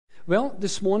Well,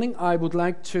 this morning I would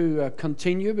like to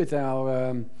continue with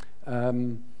our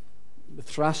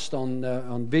thrust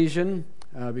on vision.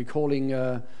 We're calling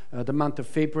the month of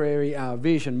February our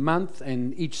Vision Month,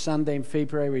 and each Sunday in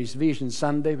February is Vision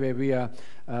Sunday, where we are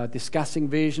discussing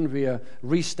vision. We are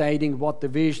restating what the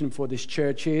vision for this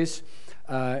church is.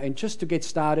 And just to get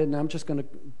started, and I'm just going to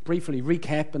briefly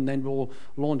recap, and then we'll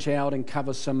launch out and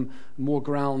cover some more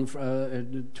ground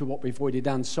to what we've already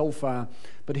done so far.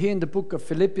 But here in the book of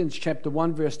Philippians chapter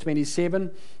 1 verse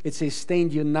 27, it says,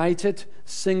 "Stand united,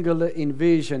 singular in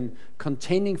vision,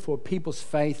 contending for people's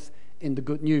faith in the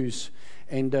good news."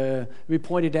 And we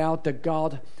pointed out that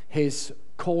God has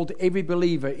called every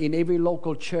believer in every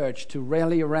local church to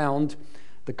rally around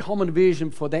the common vision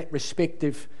for that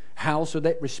respective house or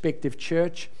that respective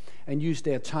church, and use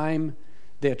their time,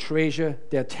 their treasure,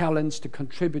 their talents to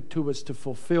contribute towards the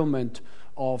fulfillment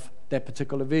of that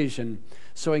particular vision.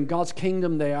 So in God's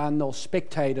kingdom there are no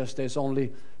spectators, there's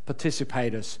only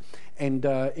participators. And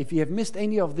if you have missed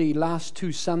any of the last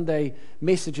two Sunday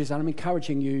messages, I'm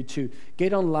encouraging you to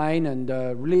get online and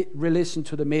re-listen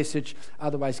to the message,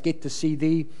 otherwise get the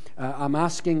CD. I'm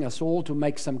asking us all to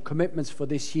make some commitments for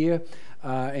this year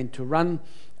and to run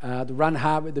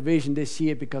hard with the vision this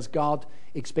year, because God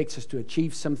expects us to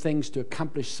achieve some things, to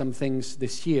accomplish some things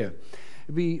this year.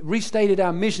 We restated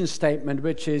our mission statement,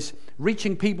 which is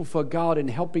reaching people for God and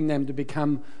helping them to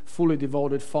become fully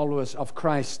devoted followers of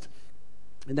Christ.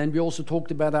 And then we also talked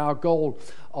about our goal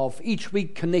of each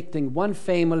week connecting one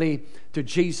family to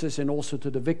Jesus and also to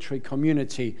the Victory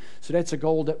community. So that's a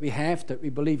goal that we have, that we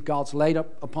believe God's laid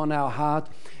up upon our heart.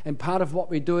 And part of what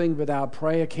we're doing with our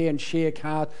prayer, care, and share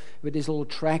card, with these little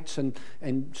tracts and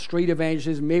street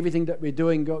evangelism, everything that we're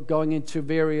doing, going into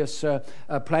various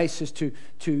places to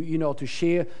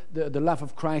share the love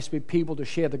of Christ with people, to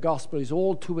share the gospel, is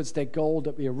all towards that goal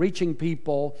that we are reaching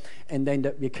people, and then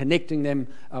that we're connecting them,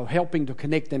 helping to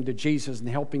connect them to Jesus, and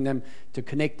helping them to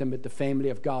connect them with the family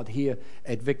of God here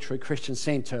at Victory Christian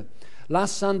Center.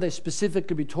 Last Sunday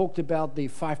specifically we talked about the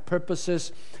 5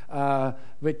 purposes,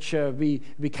 which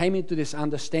we came into this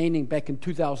understanding back in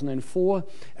 2004,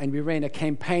 and we ran a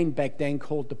campaign back then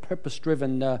called the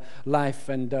Purpose-Driven Life,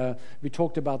 and we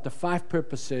talked about the 5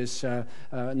 purposes.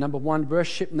 Number 1,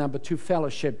 worship; number 2,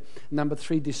 fellowship; number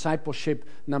 3, discipleship;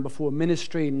 number 4,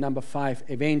 ministry; and number 5,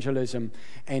 evangelism.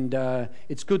 And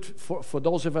it's good for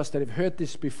those of us that have heard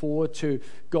this before to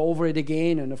go over it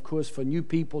again, and of course for new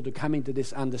people to come into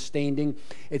this understanding.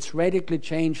 It's radically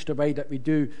changed the way that we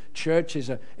do church as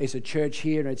a church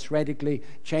here. It's radically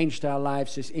changed our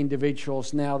lives as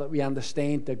individuals now that we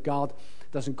understand that God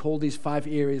doesn't call these 5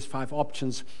 areas 5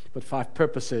 options, but 5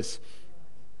 purposes.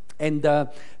 And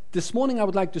this morning I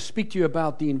would like to speak to you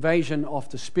about the invasion of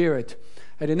the Spirit.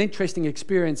 I had an interesting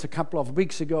experience a couple of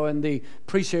weeks ago in the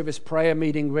pre-service prayer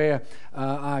meeting, where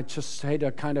I just had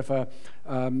a kind of a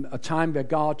time where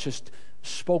God just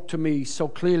spoke to me so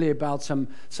clearly about some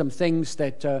things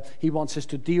that He wants us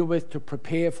to deal with to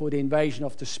prepare for the invasion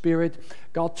of the Spirit.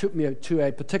 God took me to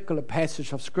a particular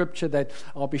passage of Scripture that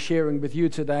I'll be sharing with you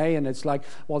today, and it's like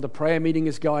while the prayer meeting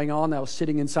is going on, I was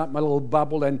sitting inside my little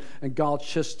bubble, and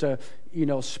God's just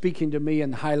speaking to me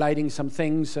and highlighting some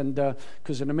things, and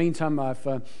because in the meantime I've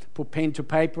put pen to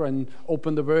paper and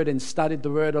opened the Word and studied the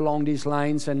Word along these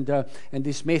lines, and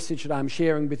this message that I'm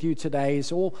sharing with you today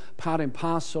is all part and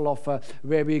parcel of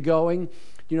where we're going.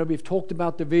 We've talked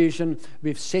about the vision.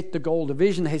 We've set the goal. The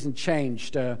vision hasn't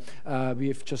changed.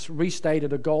 We've just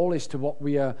restated a goal as to what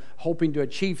we are hoping to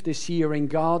achieve this year in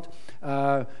God.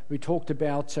 We talked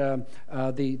about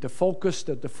the focus.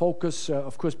 That the focus,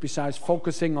 of course, besides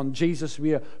focusing on Jesus,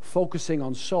 we are focusing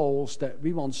on souls. That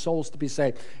we want souls to be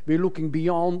saved. We're looking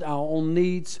beyond our own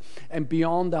needs and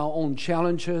beyond our own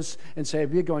challenges, and say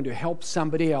we're going to help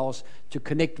somebody else to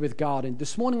connect with God. And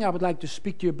this morning I would like to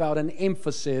speak to you about an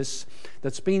emphasis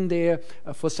that's been there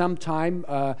for some time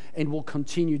and will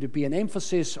continue to be, an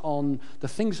emphasis on the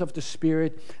things of the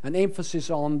Spirit, an emphasis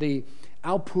on the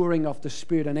outpouring of the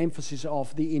Spirit, an emphasis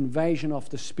of the invasion of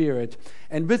the Spirit.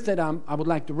 And with that, I would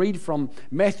like to read from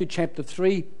Matthew chapter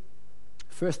 3,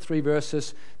 first 3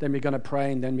 verses, then we're going to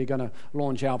pray, and then we're going to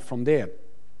launch out from there.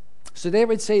 So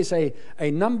there it says,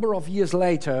 a number of years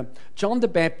later, John the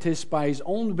Baptist, by his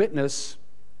own witness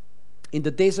in the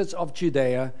deserts of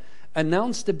Judea,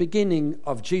 announced the beginning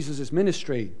of Jesus'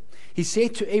 ministry. He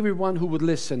said to everyone who would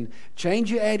listen,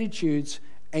 "Change your attitudes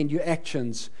and your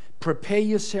actions. prepare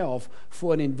yourself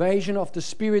for an invasion of the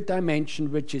spirit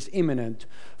dimension which is imminent.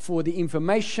 For the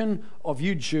information of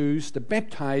you Jews, the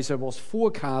baptizer was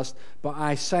forecast by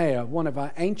Isaiah, one of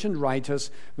our ancient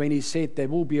writers, when he said, there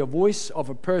will be a voice of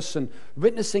a person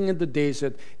witnessing in the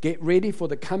desert, get ready for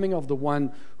the coming of the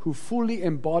one who fully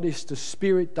embodies the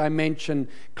spirit dimension,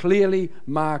 clearly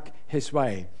mark his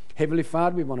way. Heavenly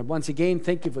Father, we want to once again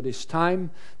thank you for this time,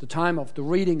 the time of the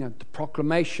reading and the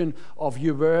proclamation of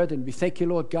your word. And we thank you,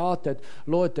 Lord God, that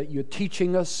you're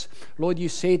teaching us. Lord, you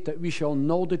said that we shall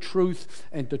know the truth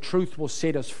and the truth will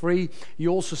set us free. You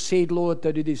also said, Lord,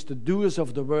 that it is the doers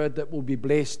of the word that will be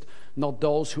blessed, not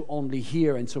those who only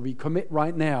hear. And so we commit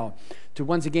right now to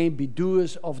once again be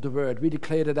doers of the word. We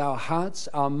declare that our hearts,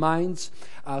 our minds,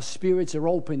 our spirits are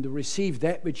open to receive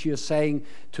that which you're saying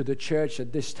to the church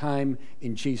at this time.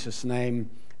 In Jesus' name,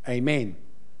 amen.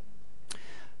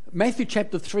 Matthew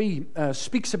chapter 3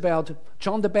 speaks about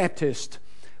John the Baptist,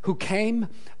 who came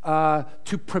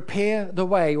to prepare the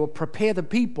way, or prepare the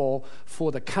people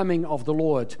for the coming of the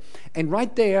Lord. And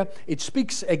right there, it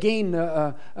speaks again,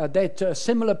 that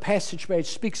similar passage where it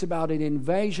speaks about an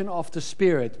invasion of the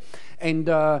Spirit. And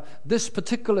this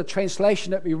particular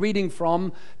translation that we're reading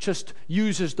from just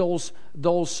uses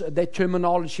that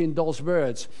terminology and those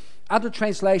words. Other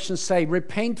translations say,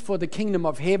 repent, for the kingdom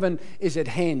of heaven is at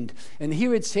hand. And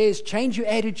here it says, change your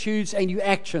attitudes and your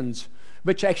actions,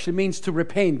 which actually means to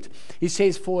repent. He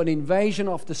says, for an invasion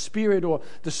of the Spirit, or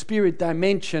the Spirit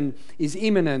dimension, is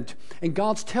imminent. And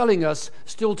God's telling us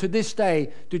still to this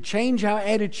day to change our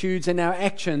attitudes and our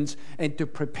actions and to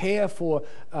prepare for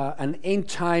an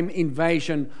end-time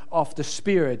invasion of the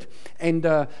Spirit. And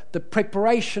the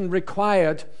preparation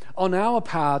required on our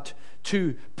part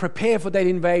to prepare for that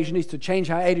invasion is to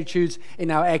change our attitudes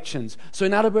and our actions. So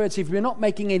in other words, if we're not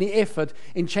making any effort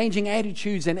in changing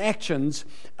attitudes and actions,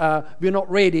 we're not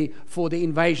ready for the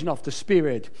invasion of the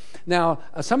Spirit. Now,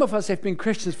 some of us have been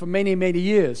Christians for many, many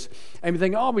years, and we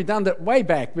think, we've done that way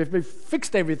back. We've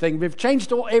fixed everything. We've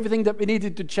changed everything that we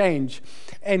needed to change.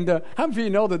 And how many of you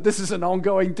know that this is an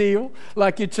ongoing deal?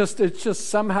 Like it's just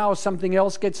somehow something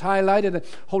else gets highlighted. The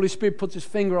Holy Spirit puts his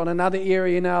finger on another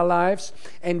area in our lives,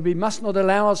 and we must not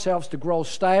allow ourselves to grow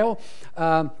stale,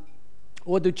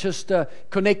 or to just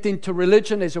connecting to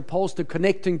religion as opposed to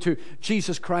connecting to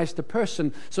Jesus Christ, the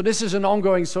person. So this is an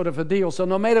ongoing sort of a deal. So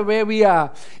no matter where we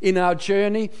are in our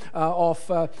journey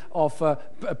of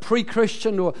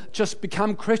pre-Christian or just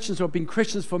become Christians or been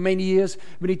Christians for many years,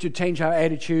 we need to change our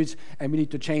attitudes and we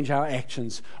need to change our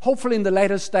actions. Hopefully in the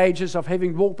later stages of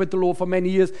having walked with the Lord for many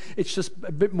years, it's just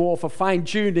a bit more of a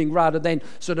fine-tuning rather than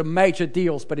sort of major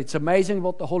deals. But it's amazing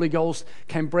what the Holy Ghost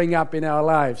can bring up in our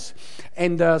lives.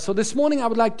 And so this morning I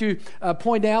would like to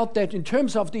point out that in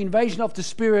terms of the invasion of the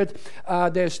Spirit,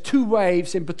 there's two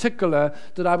waves in particular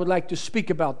that I would like to speak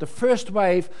about. The first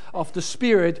wave of the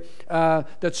Spirit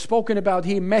that's spoken about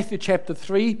here in Matthew chapter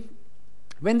 3.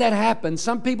 When that happened,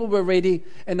 some people were ready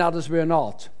and others were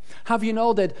not. Have you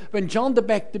know that when John the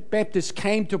Baptist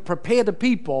came to prepare the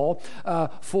people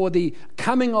for the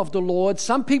coming of the Lord,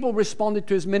 some people responded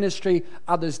to his ministry,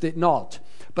 others did not.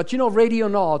 But ready or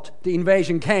not, the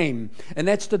invasion came. And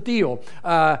that's the deal.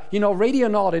 Ready or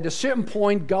not, at a certain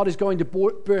point, God is going to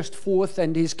burst forth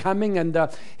and he's coming. And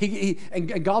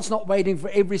and God's not waiting for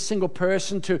every single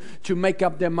person to make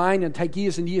up their mind and take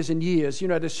years and years and years.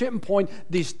 At a certain point,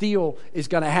 this deal is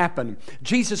going to happen.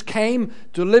 Jesus came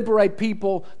to liberate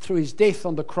people through his death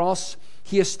on the cross.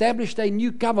 He established a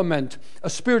new government, a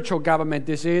spiritual government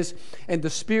this is, and the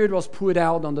Spirit was poured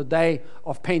out on the day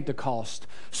of Pentecost.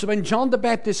 So when John the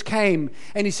Baptist came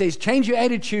and he says, change your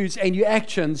attitudes and your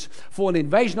actions for an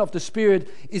invasion of the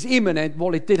Spirit is imminent,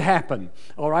 well, it did happen,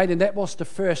 all right? And that was the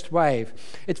first wave.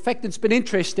 In fact, it's been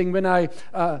interesting when I,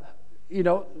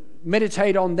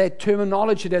 meditate on that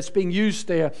terminology that's being used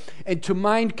there. And to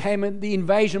mind came the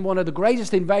invasion, one of the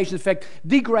greatest invasions, in fact,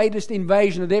 the greatest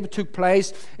invasion that ever took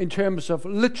place in terms of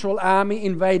literal army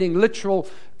invading literal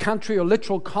country or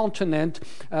literal continent.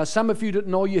 Some of you that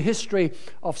know your history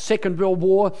of Second World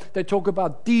War, they talk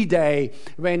about D-Day,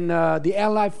 when the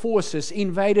Allied forces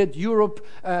invaded Europe,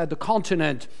 the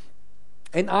continent.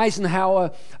 And Eisenhower,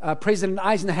 President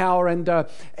Eisenhower and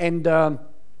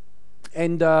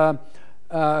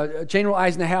General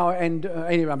Eisenhower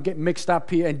anyway, I'm getting mixed up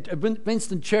here, and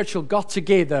Winston Churchill got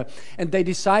together and they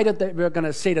decided that we were going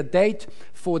to set a date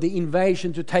for the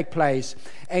invasion to take place.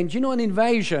 And an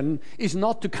invasion is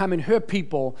not to come and hurt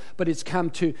people, but it's come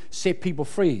to set people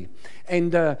free.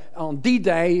 And on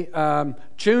D-Day,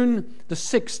 June the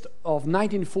 6th of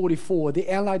 1944, the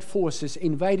Allied forces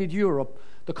invaded Europe,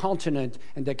 the continent,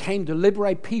 and they came to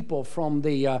liberate people from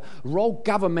the rogue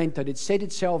government that had set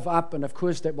itself up, and of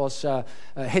course that was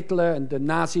Hitler and the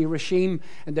Nazi regime,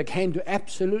 and they came to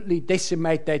absolutely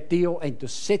decimate that deal and to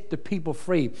set the people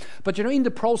free. But in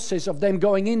the process of them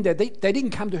going in there, they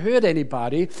didn't come to hurt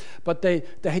anybody, but they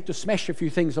had to smash a few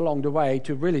things along the way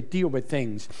to really deal with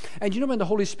things. And when the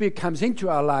Holy Spirit comes into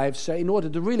our lives, in order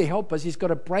to really help us, He's got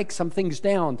to break some things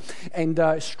down, and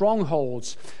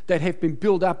strongholds that have been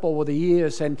built up over the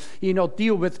years, and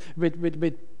deal with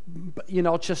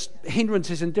just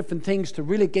hindrances and different things to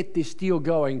really get this deal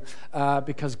going,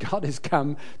 because God has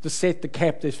come to set the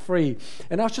captives free.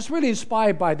 And I was just really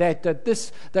inspired by that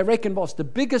this, they reckon, was the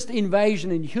biggest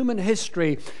invasion in human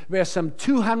history, where some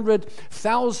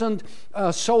 200,000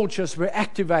 soldiers were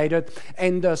activated,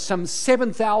 and some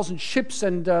 7,000 ships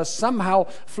and somehow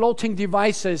floating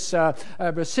devices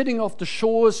were sitting off the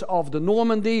shores of the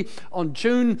Normandy on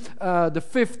June the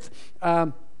 5th,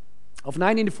 of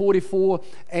 1944,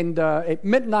 and at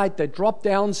midnight they dropped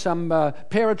down some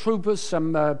paratroopers,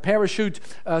 some parachute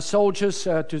soldiers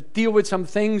to deal with some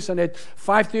things, and at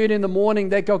 5:30 in the morning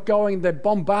they got going, they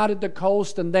bombarded the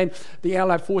coast, and then the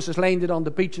Allied forces landed on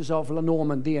the beaches of La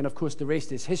Normandie, and of course the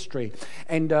rest is history.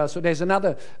 And so there's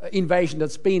another invasion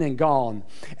that's been and gone.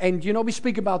 And we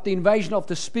speak about the invasion of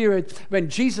the Spirit. When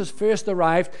Jesus first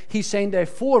arrived, He sent a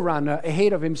forerunner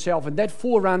ahead of Himself, and that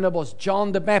forerunner was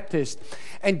John the Baptist.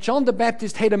 And John the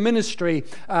Baptist had a ministry,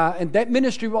 and that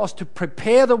ministry was to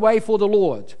prepare the way for the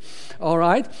Lord. All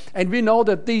right, and we know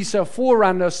that these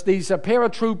forerunners, these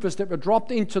paratroopers that were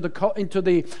dropped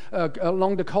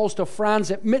along the coast of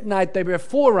France at midnight, they were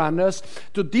forerunners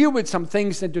to deal with some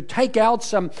things and to take out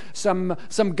some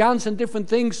guns and different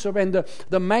things. So when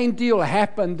the main deal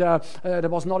happened, there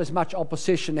was not as much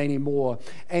opposition anymore.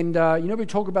 And we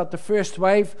talk about the first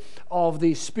wave of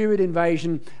the Spirit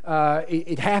invasion.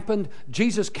 It happened.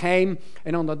 Jesus came,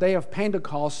 and on the day of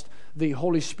Pentecost, the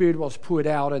Holy Spirit was poured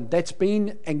out, and that's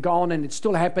been and gone, and it's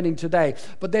still happening today.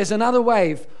 But there's another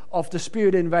wave of the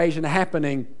Spirit invasion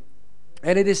happening,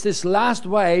 and it is this last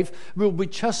wave will be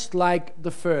just like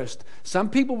the first. Some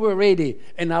people were ready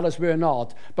and others were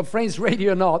not. But friends, ready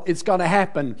or not, it's going to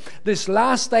happen. This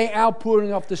last day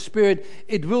outpouring of the Spirit,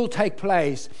 it will take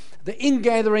place. The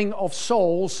ingathering of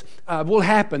souls will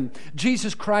happen.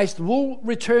 Jesus Christ will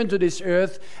return to this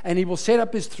earth, and He will set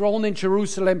up His throne in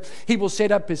Jerusalem. He will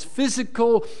set up His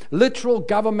physical, literal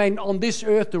government on this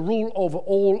earth to rule over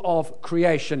all of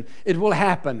creation. It will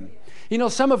happen.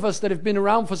 Some of us that have been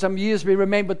around for some years, we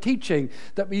remember teaching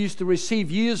that we used to receive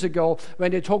years ago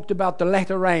when they talked about the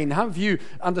latter rain. How many of you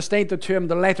understand the term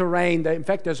the latter rain? In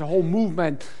fact, there's a whole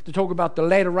movement to talk about the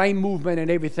latter rain movement and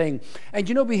everything. And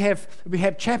we have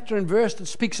chapter and verse that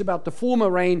speaks about the former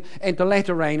rain and the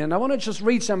latter rain. And I want to just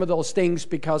read some of those things,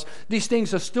 because these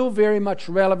things are still very much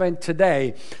relevant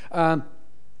today.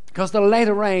 Because the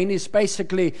latter rain is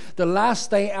basically the last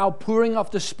day outpouring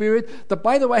of the Spirit that,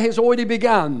 by the way, has already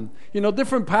begun.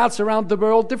 Different parts around the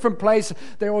world, different places,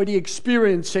 they're already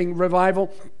experiencing revival.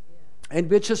 And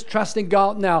we're just trusting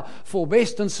God now for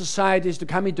Western societies to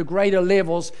come into greater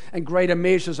levels and greater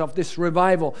measures of this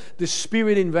revival, this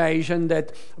Spirit invasion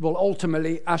that will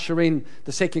ultimately usher in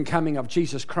the second coming of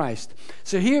Jesus Christ.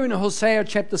 So here in Hosea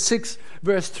chapter 6,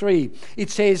 verse 3, it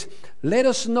says, let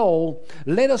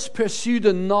us pursue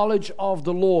the knowledge of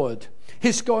the Lord.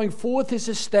 His going forth is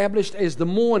established as the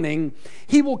morning.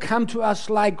 He will come to us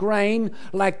like rain,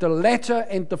 like the latter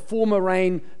and the former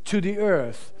rain to the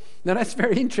earth. Now that's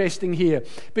very interesting here,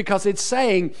 because it's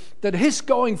saying that His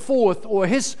going forth, or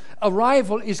His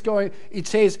arrival is going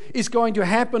to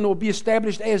happen or be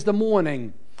established as the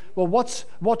morning. Well, what's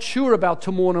sure about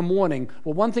tomorrow morning?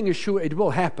 Well, one thing is sure, it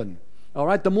will happen. All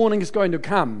right, the morning is going to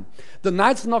come. The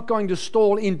night's not going to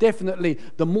stall indefinitely.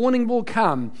 The morning will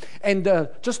come. And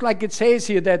just like it says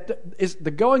here, that the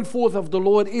going forth of the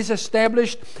Lord is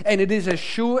established, and it is as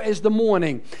sure as the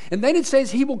morning. And then it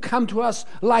says He will come to us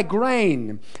like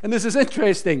rain. And this is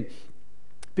interesting,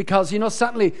 because,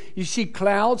 suddenly you see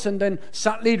clouds and then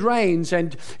suddenly it rains.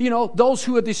 And, those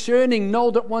who are discerning know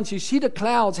that once you see the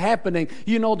clouds happening,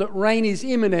 you know that rain is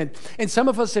imminent. And some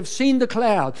of us have seen the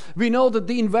cloud. We know that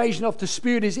the invasion of the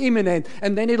Spirit is imminent,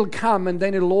 and then it'll come, and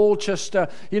then it'll all just, the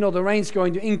rain's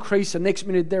going to increase. The next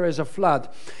minute there is a flood.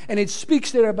 And it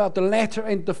speaks there about the latter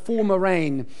and the former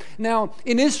rain. Now,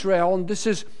 in Israel, and this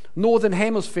is Northern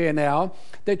Hemisphere now,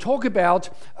 they talk about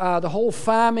the whole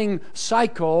farming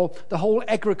cycle, the whole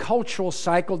agricultural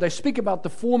cycle. They speak about the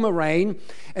former rain,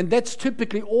 and that's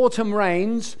typically autumn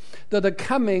rains that are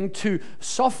coming to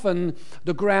soften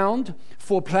the ground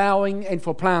for plowing and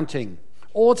for planting.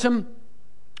 Autumn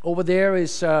Over there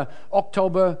is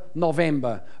October,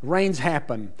 November. Rains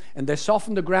happen, and they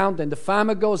soften the ground, and the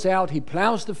farmer goes out, he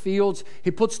plows the fields, he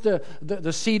puts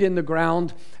the seed in the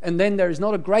ground, and then there is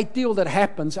not a great deal that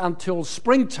happens until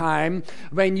springtime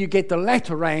when you get the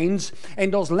latter rains,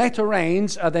 and those latter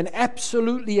rains are then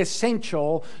absolutely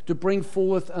essential to bring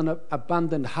forth an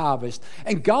abundant harvest.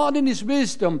 And God in His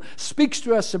wisdom speaks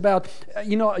to us about,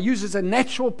 uses a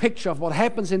natural picture of what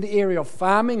happens in the area of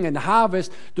farming and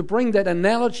harvest to bring that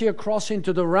analogy across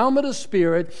into the realm of the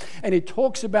Spirit. And it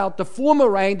talks about the former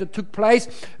rain that took place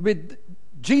with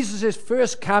Jesus'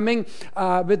 first coming,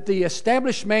 with the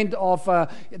establishment of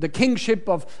the kingship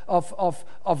of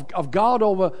God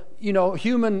over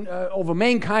human, over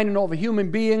mankind and over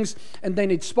human beings. And then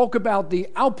it spoke about the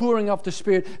outpouring of the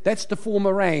Spirit. That's the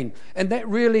former rain. And that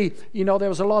really, there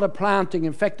was a lot of planting.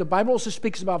 In fact, the Bible also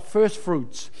speaks about first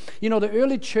fruits. The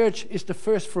early church is the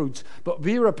first fruits, but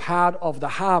we're a part of the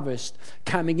harvest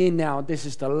coming in now. This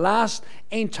is the last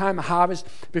end time harvest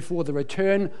before the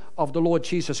return of the Lord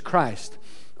Jesus Christ.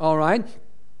 All right.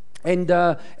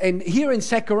 And here in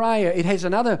Zechariah, it has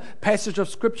another passage of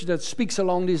Scripture that speaks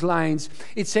along these lines.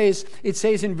 It says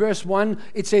in verse 1,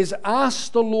 it says,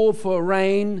 "Ask the Lord for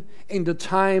rain in the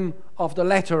time of the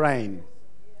latter rain.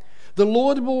 The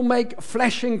Lord will make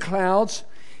flashing clouds.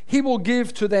 He will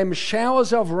give to them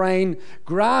showers of rain,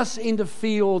 grass in the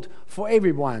field for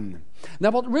everyone."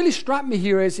 Now, what really struck me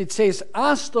here is it says,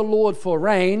 "Ask the Lord for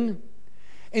rain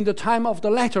in the time of the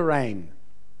latter rain."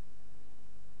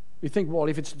 You think, well,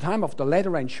 if it's the time of the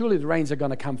latter rain, surely the rains are going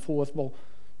to come forth. Well,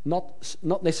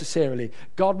 not necessarily.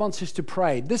 God wants us to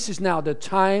pray. This is now the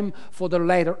time for the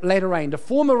latter rain. The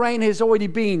former rain has already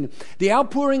been. The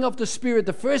outpouring of the Spirit,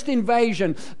 the first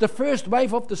invasion, the first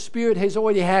wave of the Spirit has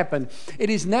already happened.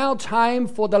 It is now time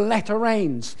for the latter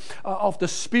rains of the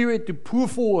Spirit to pour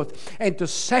forth and to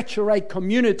saturate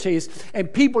communities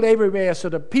and people everywhere, so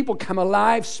that people come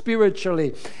alive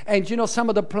spiritually. And some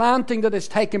of the planting that has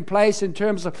taken place in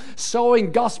terms of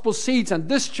sowing gospel seeds, and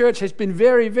this church has been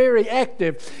very, very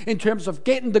active in terms of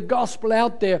getting the gospel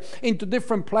out there into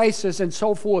different places and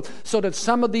so forth, so that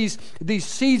some of these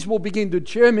seeds will begin to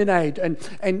germinate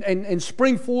and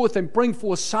spring forth and bring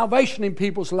forth salvation in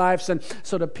people's lives, and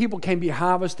so that people can be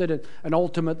harvested, and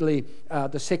ultimately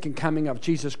the second coming of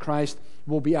Jesus Christ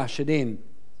will be ushered in.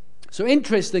 So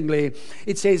interestingly,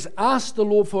 it says, "Ask the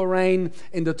Lord for rain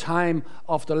in the time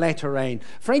of the latter rain."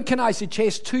 Friend, can I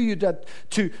suggest to you that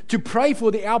to pray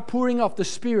for the outpouring of the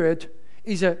Spirit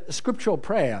is a scriptural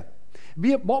prayer.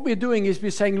 What we're doing is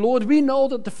we're saying, Lord, we know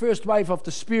that the first wave of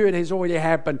the Spirit has already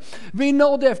happened. We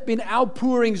know there have been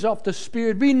outpourings of the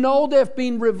Spirit. We know there have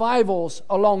been revivals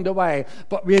along the way.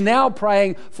 But we're now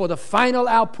praying for the final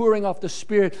outpouring of the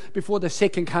Spirit before the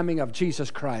second coming of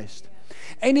Jesus Christ.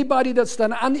 Anybody that's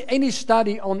done any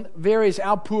study on various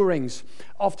outpourings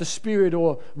of the Spirit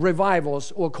or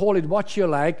revivals, or call it what you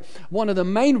like, one of the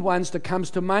main ones that comes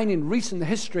to mind in recent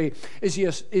history is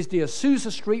the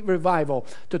Azusa Street revival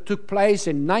that took place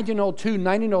in 1902,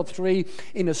 1903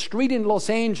 in a street in Los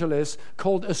Angeles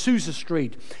called Azusa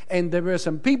Street. And there were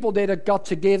some people there that got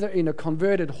together in a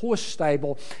converted horse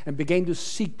stable and began to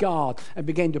seek God and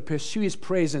began to pursue His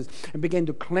presence and began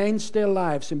to cleanse their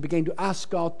lives and began to ask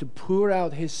God to pour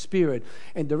out His Spirit.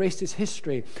 And the rest is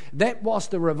history. That was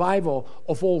the revival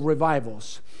of all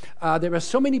revivals. There were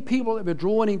so many people that were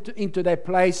drawn into that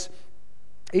place,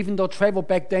 even though travel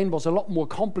back then was a lot more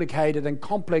complicated and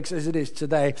complex as it is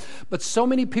today. But so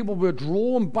many people were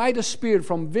drawn by the Spirit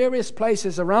from various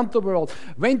places around the world,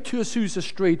 went to Azusa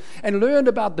Street and learned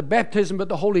about the baptism of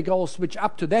the Holy Ghost, which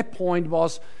up to that point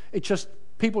was,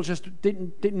 people just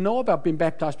didn't know about being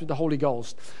baptized with the Holy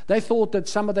Ghost. They thought that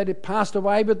some of that had passed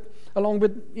away, but along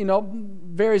with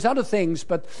various other things,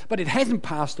 but it hasn't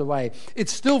passed away.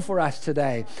 It's still for us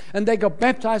today. And they got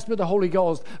baptized with the Holy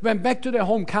Ghost, went back to their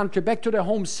home country, back to their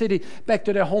home city, back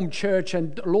to their home church,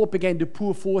 and the Lord began to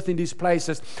pour forth in these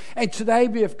places. And today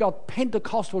we have got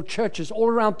Pentecostal churches all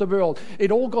around the world.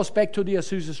 It all goes back to the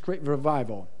Azusa Street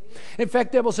revival. In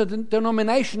fact, there was a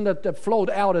denomination that flowed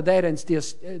out of that, and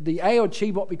the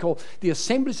AOG, what we call the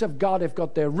Assemblies of God, have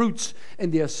got their roots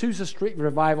in the Azusa Street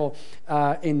revival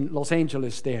in Los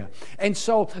Angeles there. And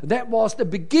so that was the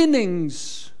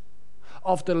beginnings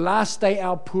of the last day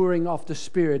outpouring of the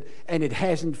Spirit, and it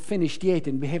hasn't finished yet,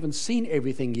 and we haven't seen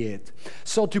everything yet.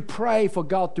 So to pray for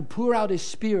God to pour out His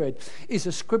Spirit is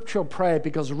a scriptural prayer,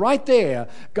 because right there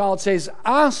God says,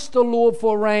 ask the Lord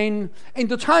for rain in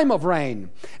the time of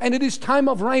rain. And it is time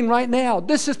of rain right now.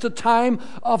 This is the time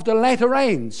of the latter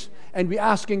rains. and we're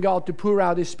asking God to pour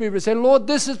out His Spirit. We say, Lord,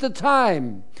 this is the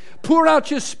time. Pour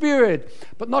out your Spirit,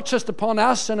 but not just upon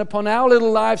us and upon our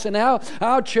little lives and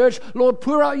our church. Lord,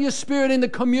 pour out your Spirit in the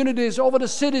communities, over the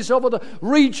cities, over the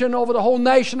region, over the whole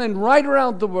nation, and right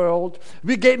around the world.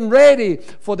 We're getting ready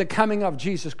for the coming of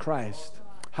Jesus Christ.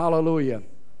 Hallelujah.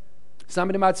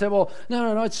 Somebody might say, well,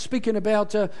 no, it's speaking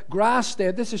about grass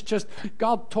there. This is just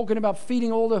God talking about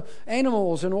feeding all the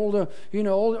animals and all the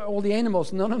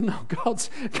animals. No.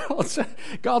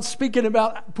 God's speaking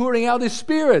about pouring out His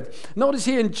Spirit. Notice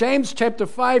here in James chapter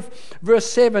 5,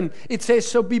 verse 7, it says,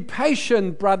 so be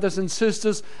patient, brothers and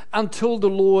sisters, until the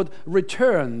Lord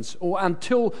returns, or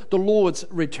until the Lord's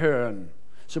return.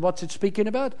 So what's it speaking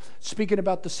about? It's speaking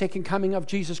about the second coming of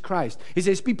Jesus Christ. He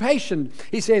says, be patient.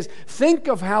 He says, think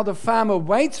of how the farmer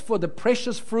waits for the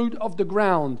precious fruit of the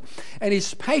ground and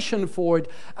is patient for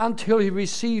it until he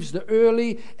receives the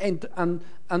early and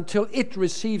until it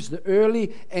receives the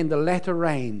early and the latter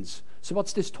rains. So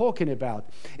what's this talking about?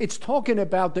 It's talking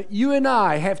about that you and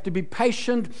I have to be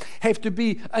patient, have to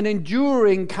be an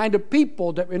enduring kind of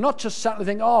people, that we're not just suddenly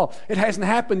think, oh, it hasn't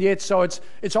happened yet, so it's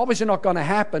obviously not going to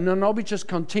happen. No, we just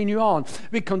continue on.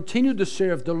 We continue to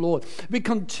serve the Lord. We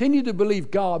continue to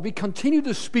believe God. We continue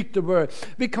to speak the word.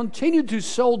 We continue to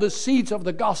sow the seeds of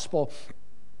the gospel,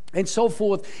 and so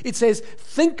forth. It says,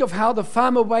 think of how the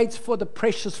farmer waits for the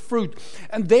precious fruit.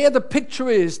 And there the picture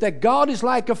is that God is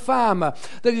like a farmer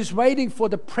that is waiting for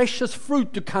the precious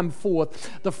fruit to come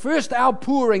forth. The first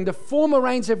outpouring, the former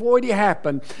rains have already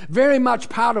happened. Very much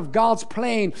part of God's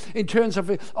plan in terms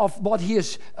of what He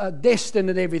has destined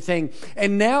and everything.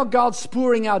 And now God's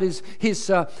pouring out His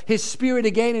Spirit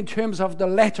again in terms of the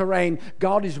latter rain.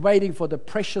 God is waiting for the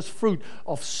precious fruit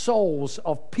of souls,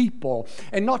 of people.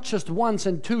 And not just ones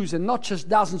and twos, and not just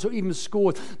dozens or even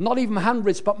scores, not even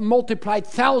hundreds, but multiplied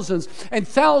thousands and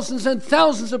thousands and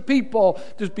thousands of people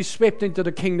to be swept into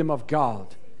the kingdom of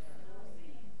God.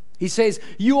 He says,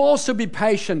 you also be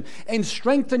patient and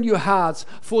strengthen your hearts,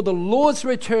 for the Lord's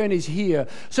return is here.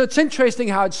 So it's interesting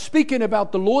how it's speaking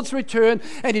about the Lord's return,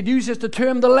 and it uses the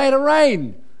term the latter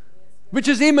rain, which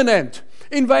is imminent.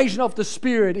 Invasion of the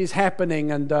Spirit is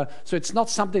happening, and so it's not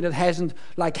something that hasn't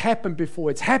happened before.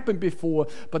 It's happened before,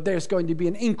 but there's going to be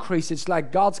an increase. It's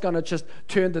like God's going to just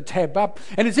turn the tab up.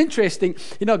 And it's interesting,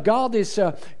 God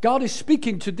is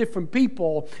speaking to different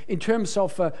people in terms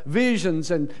of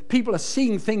visions, and people are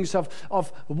seeing things of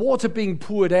water being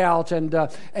poured out, and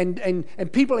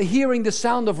people are hearing the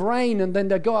sound of rain, and then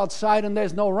they go outside and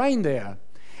there's no rain there.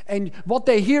 And what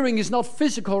they're hearing is not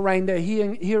physical rain, they're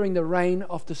hearing the rain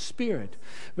of the Spirit,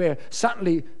 where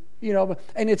suddenly,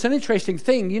 and it's an interesting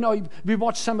thing. We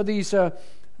watch some of these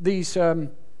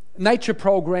nature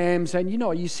programs, and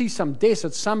you see some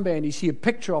desert somewhere, and you see a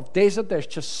picture of desert. There's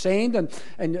just sand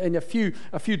and a few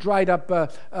dried up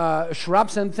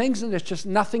shrubs and things, and there's just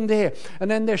nothing there.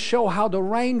 And then they show how the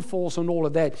rain falls on all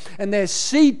of that, and there's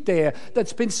seed there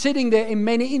that's been sitting there in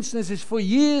many instances for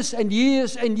years and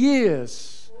years and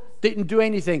years. Didn't do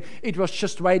anything. It was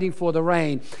just waiting for the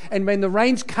rain. And when the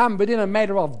rains come within a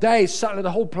matter of days, suddenly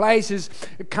the whole place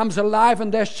comes alive,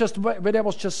 and there's just, where there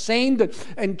was just sand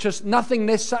and just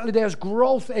nothingness, suddenly there's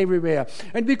growth everywhere.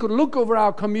 And we could look over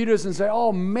our computers and say,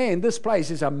 oh man, this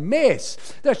place is a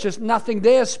mess. There's just nothing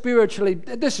there spiritually.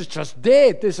 This is just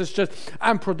dead. This is just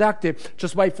unproductive.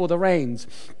 Just wait for the rains.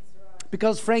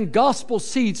 Because, friend, gospel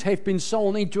seeds have been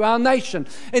sown into our nation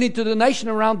and into the nation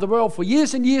around the world for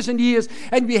years and years and years,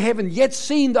 and we haven't yet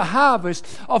seen the harvest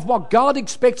of what God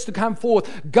expects to come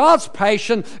forth. God's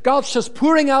patient. God's just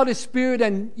pouring out His Spirit,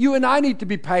 and you and I need to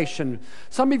be patient.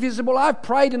 Some of you say, well, I've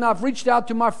prayed and I've reached out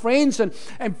to my friends and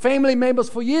family members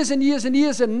for years and years and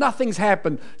years, and nothing's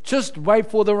happened. Just wait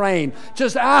for the rain.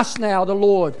 Just ask now the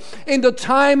Lord. In the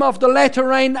time of the latter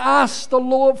rain, ask the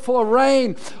Lord for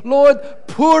rain. Lord,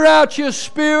 pour out your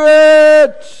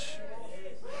Spirit.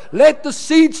 Let the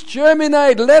seeds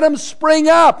germinate. Let them spring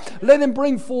up. Let them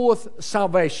bring forth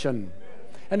salvation.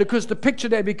 And of course, the picture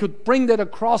there, we could bring that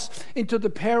across into the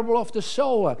parable of the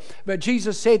sower, where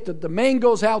Jesus said that the man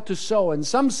goes out to sow, and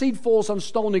some seed falls on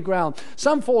stony ground,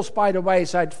 some falls by the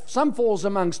wayside, some falls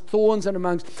amongst thorns and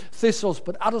amongst thistles,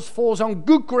 but others falls on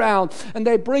good ground, and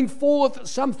they bring forth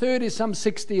some 30, some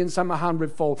 60, and some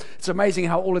 100-fold. It's amazing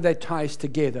how all of that ties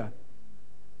together.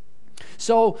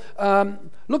 So,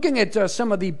 looking at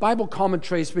some of the Bible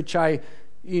commentaries, which I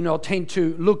tend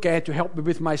to look at to help me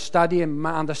with my study and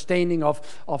my understanding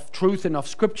of truth and of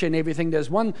Scripture and everything, there's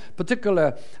one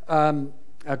particular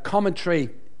commentary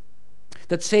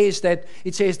that says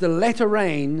the latter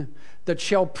rain that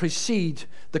shall precede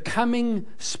the coming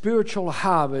spiritual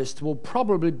harvest will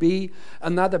probably be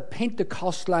another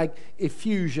Pentecost-like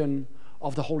effusion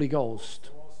of the Holy Ghost.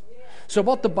 So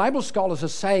what the Bible scholars are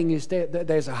saying is that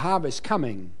there's a harvest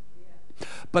coming.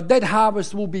 But that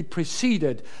harvest will be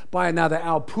preceded by another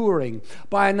outpouring,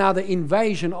 by another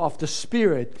invasion of the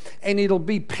Spirit, and it'll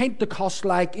be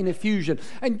Pentecost-like in effusion.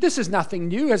 And this is nothing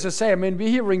new, as I say. I mean, we're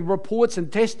hearing reports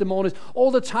and testimonies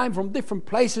all the time from different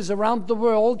places around the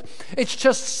world. It's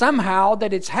just somehow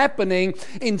that it's happening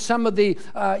in some of the,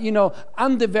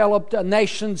 undeveloped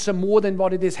nations more than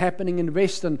what it is happening in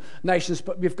Western nations.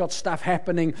 But we've got stuff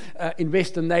happening in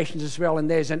Western nations as well, and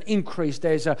there's an increase.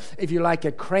 There's a, if you like,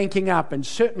 a cranking up. And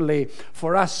certainly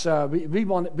for us,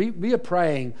 we are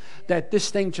praying that this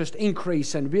thing just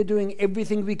increase, and we're doing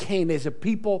everything we can as a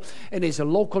people and as a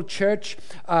local church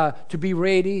to be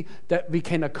ready, that we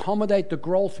can accommodate the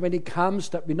growth when it comes,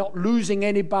 that we're not losing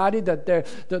anybody, that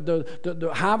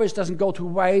the harvest doesn't go to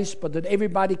waste, but that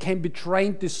everybody can be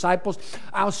trained disciples.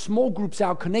 Our small groups,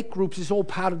 our connect groups is all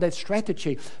part of that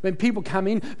strategy. When people come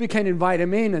in, we can invite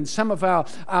them in, and some of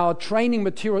our training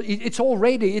material,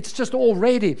 it's just all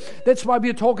ready. That's why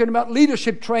we're talking about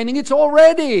leadership training. It's all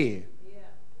ready.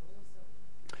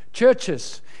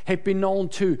 Churches have been known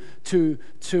to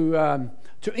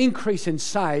increase in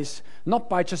size, not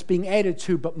by just being added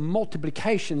to, but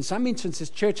multiplication. In some instances,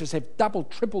 churches have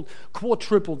doubled, tripled,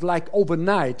 quadrupled like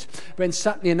overnight when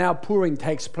suddenly an outpouring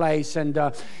takes place. And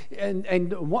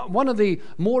one of the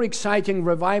more exciting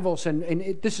revivals,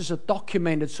 this is a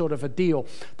documented sort of a deal,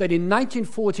 that in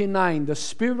 1949, the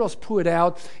Spirit was poured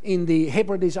out in the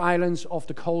Hebrides Islands off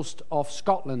the coast of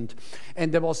Scotland.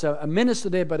 And there was a minister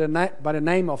there by the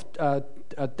name of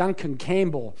Duncan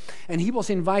Campbell, and he was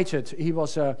invited. He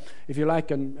was, if you like,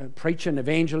 a preacher, an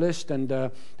evangelist, and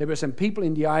there were some people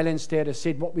in the islands there that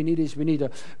said, "What we need is we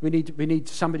need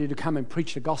somebody to come and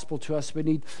preach the gospel to us. We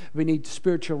need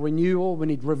spiritual renewal. We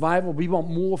need revival. We want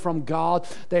more from God."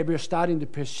 They were starting to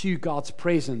pursue God's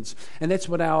presence, and that's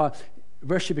what our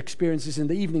worship experiences in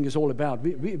the evening is all about.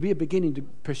 We are beginning to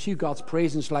pursue God's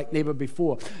presence like never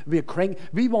before.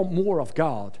 We want more of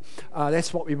God.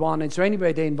 That's what we want. And so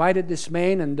anyway, they invited this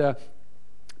man, and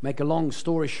make a long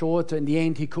story short, in the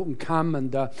end he couldn't come,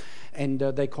 and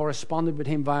they corresponded with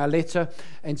him via letter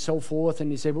and so forth,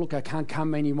 and he said, "Look, I can't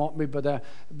come when you want me," but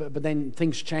then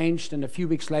things changed, and a few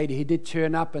weeks later he did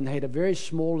turn up and had a very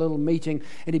small little meeting,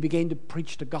 and he began to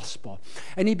preach the gospel,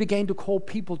 and he began to call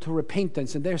people to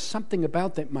repentance. And there's something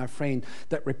about that, my friend,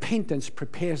 that repentance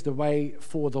prepares the way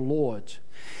for the Lord.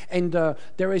 And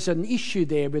there is an issue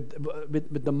there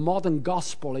with the modern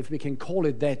gospel, if we can call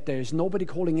it that. There's nobody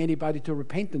calling anybody to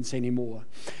repentance anymore.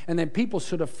 And then people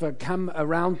sort of come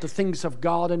around to things of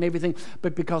God and everything,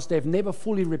 but because they've never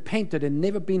fully repented and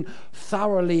never been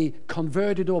thoroughly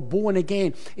converted or born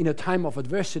again, in a time of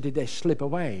adversity, they slip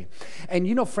away. And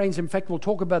you know, friends, in fact, we'll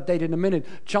talk about that in a minute.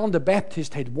 John the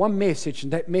Baptist had one message,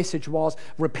 and that message was,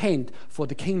 "Repent, for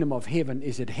the kingdom of heaven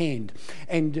is at hand."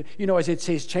 And, you know, as it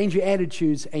says, change your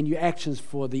attitude and your actions,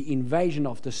 for the invasion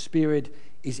of the Spirit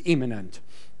is imminent.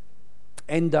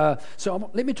 And so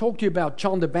let me talk to you about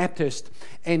John the Baptist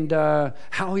and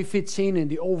how he fits in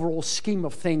the overall scheme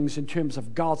of things in terms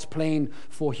of God's plan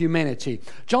for humanity.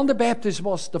 John the Baptist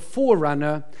was the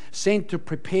forerunner sent to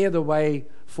prepare the way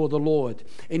for the Lord.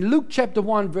 In Luke chapter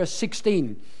 1, verse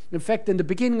 16, in fact, in the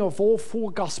beginning of all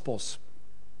four Gospels,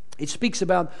 it speaks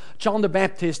about John the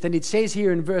Baptist, and it says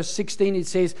here in verse 16, it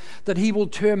says that he will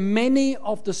turn many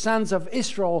of the sons of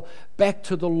Israel back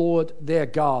to the Lord their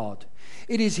God.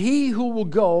 It is he who will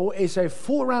go as a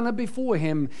forerunner before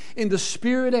him in the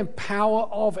spirit and power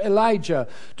of Elijah,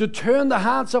 to turn the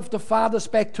hearts of the fathers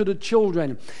back to the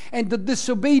children, and the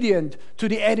disobedient to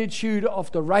the attitude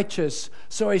of the righteous,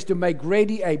 so as to make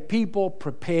ready a people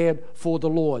prepared for the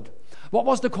Lord. What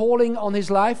was the calling on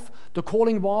his life? The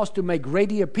calling was to make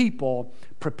ready a people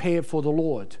prepared for the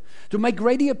Lord. To make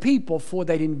ready a people for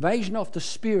that invasion of the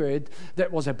Spirit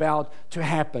that was about to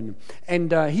happen.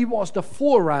 And he was the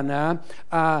forerunner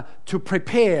to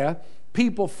prepare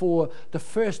people for the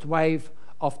first wave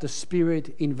of the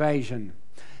Spirit invasion.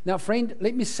 Now, friend,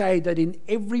 let me say that in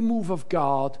every move of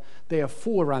God, there are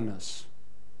forerunners.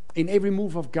 In every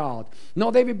move of God.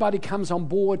 Not everybody comes on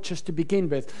board just to begin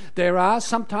with. There are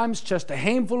sometimes just a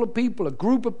handful of people, a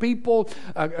group of people,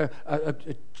 a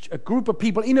group of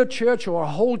people in a church, or a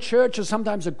whole church, or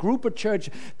sometimes a group of church.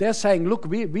 They're saying, "Look,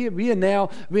 we're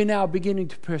now beginning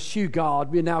to pursue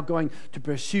God. We're now going to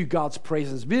pursue God's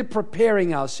presence. We're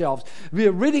preparing ourselves.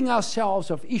 We're ridding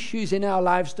ourselves of issues in our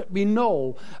lives that we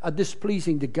know are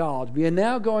displeasing to God. We are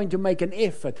now going to make an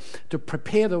effort to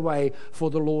prepare the way for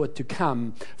the Lord to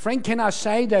come." Friend, can I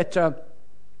say that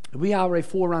we are a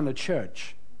forerunner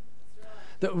church?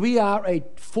 That we are a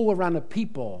forerunner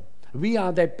people. We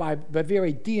are that by the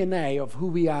very DNA of who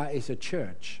we are as a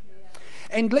church.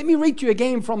 And let me read to you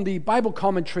again from the Bible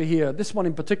commentary here. This one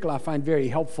in particular I find very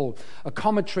helpful. A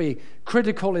commentary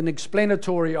critical and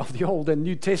explanatory of the Old and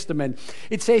New Testament.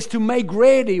 It says to make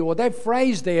ready, or that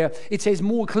phrase there, it says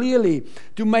more clearly,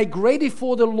 to make ready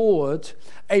for the Lord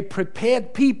a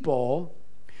prepared people,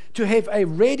 to have a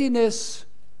readiness,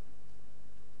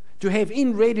 to have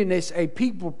in readiness a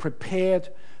people prepared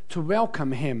to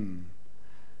welcome Him.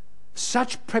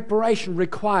 Such preparation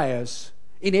requires,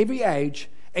 in every age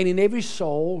and in every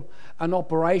soul, an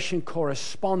operation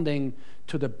corresponding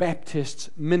to the Baptist's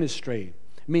ministry,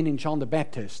 meaning John the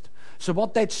Baptist. So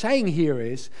what that's saying here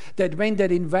is that when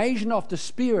that invasion of the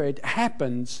Spirit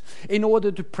happens in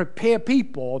order to prepare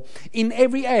people in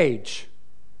every age,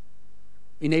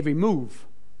 in every move,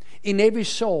 in every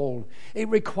soul, it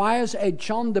requires a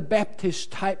John the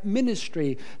Baptist type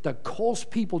ministry that calls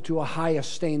people to a higher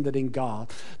standard in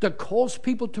God, that calls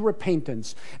people to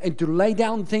repentance and to lay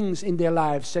down things in their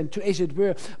lives and to, as it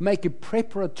were, make it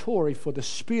preparatory for the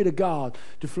Spirit of God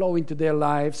to flow into their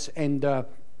lives and to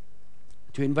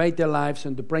invade their lives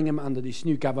and to bring them under this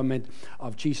new government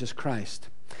of Jesus Christ.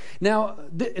 Now,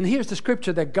 and here's the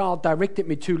scripture that God directed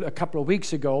me to a couple of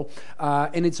weeks ago,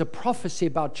 and it's a prophecy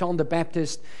about John the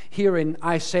Baptist here in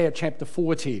Isaiah chapter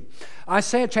 40.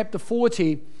 Isaiah chapter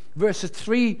 40, verses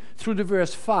 3 through to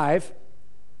verse 5,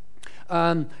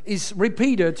 is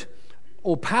repeated,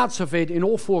 or parts of it, in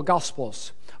all four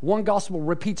Gospels. One gospel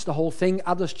repeats the whole thing,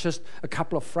 others just a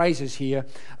couple of phrases here.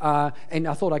 And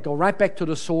I thought I'd go right back to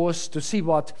the source to see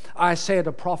what Isaiah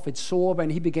the prophet saw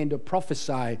when he began to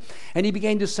prophesy. And he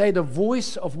began to say, the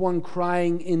voice of one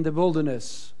crying in the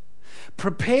wilderness,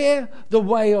 prepare the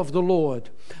way of the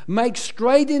Lord. Make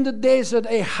straight in the desert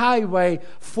a highway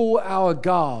for our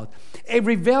God.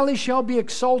 Every valley shall be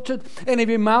exalted, and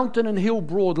every mountain and hill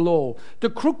brought low. The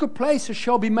crooked places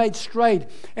shall be made straight,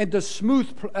 and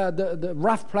the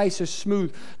rough places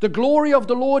smooth. The glory of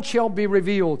the Lord shall be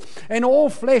revealed, and all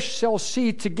flesh shall see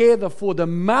it together, for the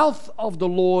mouth of the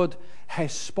Lord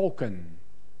has spoken.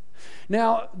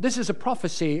 Now, this is a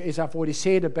prophecy, as I've already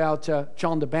said, about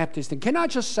John the Baptist. And can I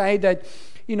just say that,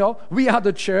 we are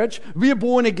the church. We are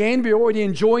born again. We're already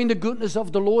enjoying the goodness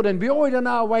of the Lord, and we're already on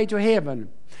our way to heaven.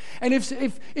 And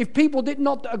if people did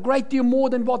not a great deal more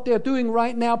than what they're doing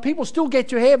right now, people still get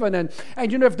to heaven. And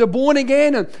if they're born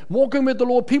again and walking with the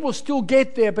Lord, people still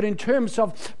get there. But in terms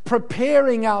of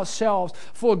preparing ourselves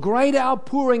for a great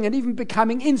outpouring and even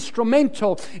becoming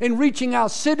instrumental in reaching our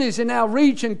cities and our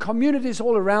region, communities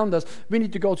all around us, we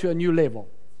need to go to a new level.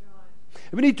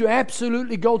 We need to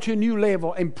absolutely go to a new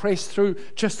level and press through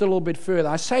just a little bit further.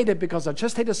 I say that because I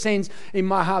just had a sense in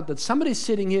my heart that somebody's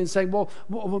sitting here and saying, well,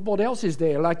 what else is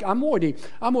there? Like, I'm already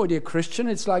a Christian.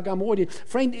 It's like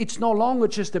friend, it's no longer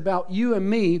just about you and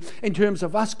me in terms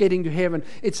of us getting to heaven.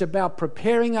 It's about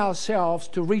preparing ourselves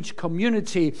to reach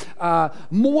community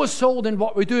more so than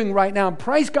what we're doing right now. And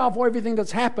praise God for everything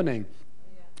that's happening.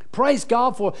 Praise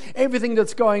God for everything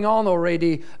that's going on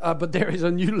already, but there is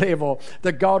a new level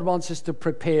that God wants us to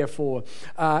prepare for.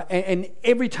 And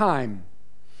every time,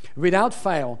 without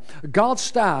fail, God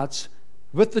starts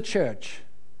with the church,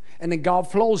 and then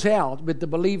God flows out with the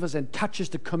believers and touches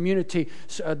the community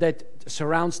that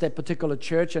surrounds that particular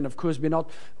church. And of course, we're not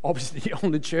obviously the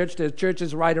only church. There's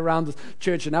churches right around the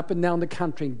church and up and down the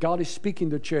country. And God is speaking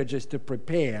to churches to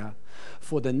prepare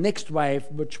for the next wave,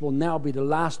 which will now be the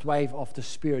last wave of the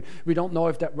Spirit. We don't know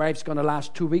if that wave's going to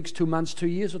last 2 weeks, 2 months, 2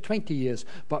 years, or 20 years,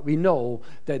 but we know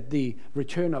that the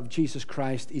return of Jesus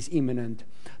Christ is imminent.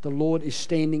 The Lord is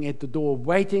standing at the door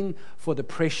waiting for the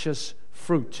precious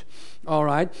fruit. All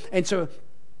right? And so,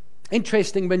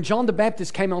 interesting, when John the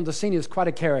Baptist came on the scene, he was quite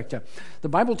a character. The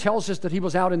Bible tells us that he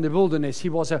was out in the wilderness. He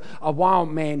was a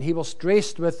wild man. He was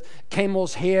dressed with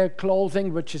camel's hair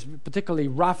clothing, which is particularly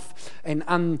rough and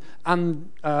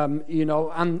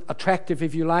unattractive,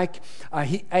 if you like.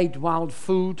 He ate wild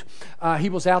food. He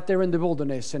was out there in the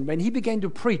wilderness. And when he began to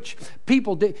preach, he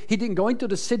didn't go into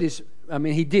the cities. I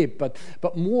mean, he did, but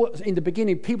more in the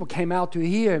beginning, people came out to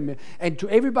hear him. And to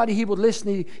everybody he would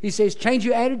listen, he says, change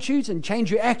your attitudes and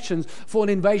change your actions, for an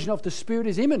invasion of the Spirit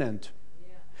is imminent.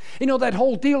 Yeah. That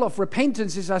whole deal of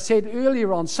repentance, as I said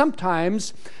earlier on,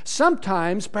 sometimes,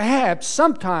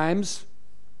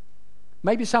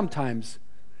 maybe sometimes,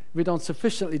 we don't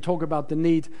sufficiently talk about the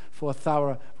need for a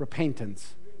thorough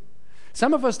repentance.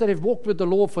 Some of us that have walked with the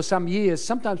Lord for some years,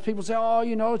 sometimes people say,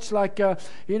 it's like,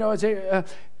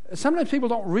 sometimes people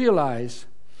don't realize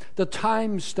the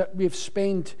times that we've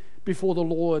spent before the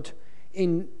Lord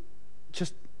in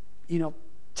just,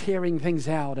 tearing things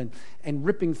out and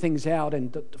ripping things out,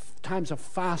 and the times of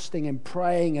fasting and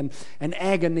praying and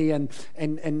agony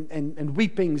and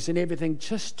weepings and everything,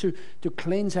 just to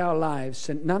cleanse our lives.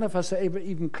 And none of us are ever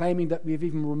even claiming that we've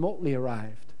even remotely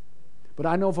arrived. But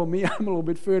I know for me, I'm a little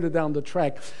bit further down the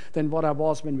track than what I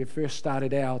was when we first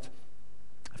started out.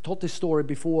 I've told this story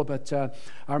before, but I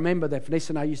remember that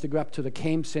Vanessa and I used to go up to the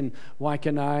camps in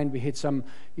Waikanae, and we had some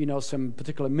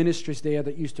particular ministries there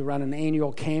that used to run an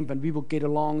annual camp, and we would get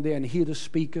along there and hear the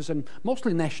speakers, and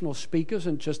mostly national speakers,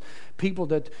 and just people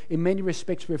that in many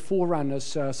respects were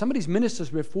forerunners. Some of these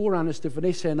ministers were forerunners to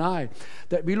Vanessa and I,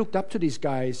 that we looked up to these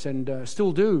guys and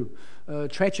still do.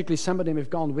 Tragically, some of them have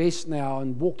gone west now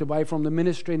and walked away from the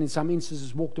ministry, and in some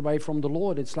instances walked away from the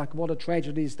Lord. It's like, what a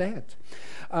tragedy is that?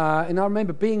 And I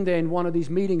remember being there in one of these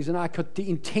meetings, and I could, the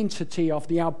intensity of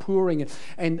the outpouring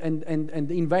and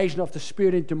the invasion of the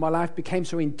Spirit into my life became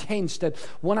so intense that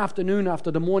one afternoon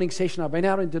after the morning session, I went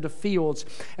out into the fields,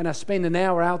 and I spent an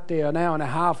hour out there, an hour and a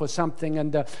half or something,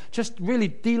 and just really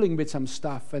dealing with some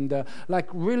stuff, and like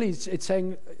really it's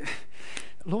saying,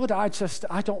 Lord, I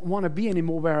don't want to be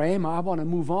anymore where I am. I want to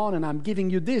move on, and I'm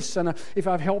giving you this, and if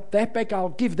I've helped that back, I'll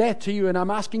give that to you, and I'm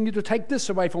asking you to take this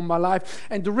away from my life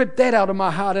and to rip that out of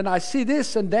my heart, and I see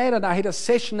this and that, and I had a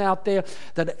session out there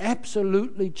that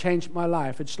absolutely changed my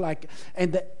life. It's like,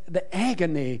 and the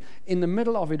agony in the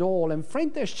middle of it all, and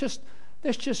friend, there's just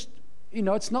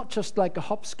it's not just like a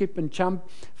hop, skip, and jump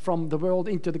from the world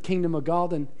into the kingdom of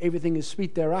God and everything is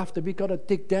sweet thereafter. We've got to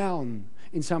dig down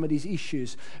in some of these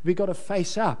issues. We've got to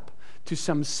face up to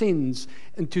some sins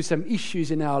and to some issues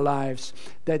in our lives,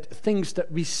 that things that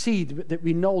we see, that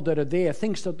we know that are there,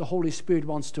 things that the Holy Spirit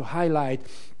wants to highlight.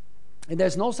 And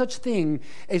there's no such thing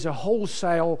as a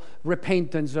wholesale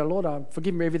repentance. Lord,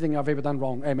 forgive me everything I've ever done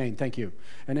wrong. Amen. Thank you.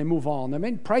 And then move on.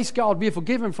 Amen. Praise God. We're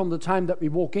forgiven from the time that we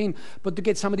walk in. But to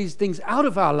get some of these things out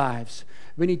of our lives,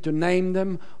 we need to name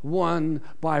them one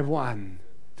by one.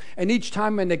 And each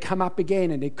time when they come up again,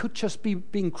 and it could just be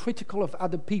being critical of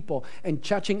other people and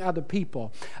judging other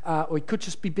people, or it could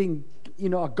just be being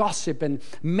a gossip and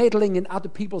meddling in other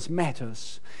people's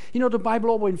matters. The Bible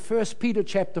over in 1 Peter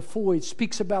chapter 4, it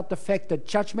speaks about the fact that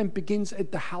judgment begins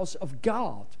at the house of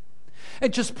God.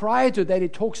 And just prior to that,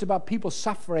 it talks about people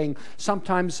suffering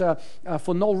sometimes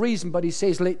for no reason, but he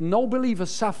says, let no believer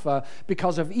suffer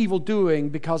because of evil doing,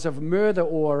 because of murder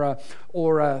or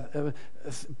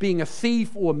being a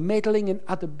thief or meddling in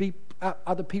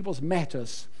other people's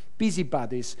matters.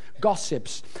 Busybodies,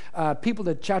 gossips, people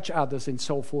that judge others and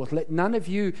so forth. Let none of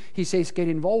you, he says, get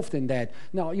involved in that.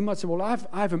 Now, you might say, well, I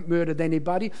haven't murdered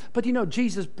anybody. But,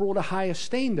 Jesus brought a higher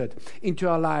standard into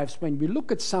our lives. When we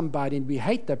look at somebody and we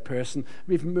hate that person,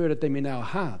 we've murdered them in our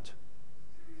heart.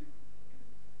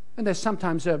 And there's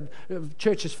sometimes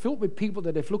churches filled with people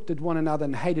that have looked at one another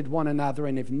and hated one another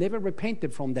and have never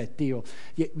repented from that deal.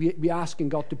 Yet we're asking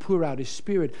God to pour out His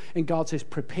Spirit, and God says,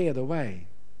 prepare the way.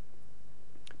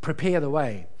 Prepare the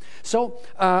way. So,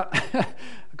 I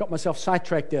got myself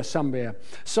sidetracked there somewhere.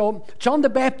 So, John the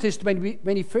Baptist,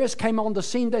 when he first came on the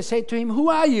scene, they said to him, who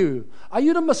are you? Are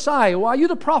you the Messiah, or are you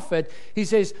the prophet? He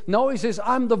says, no, he says,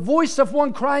 I'm the voice of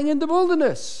one crying in the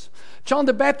wilderness. John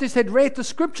the Baptist had read the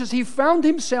scriptures. He found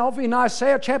himself in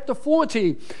Isaiah chapter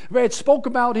 40, where it spoke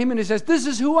about him, and he says, this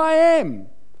is who I am.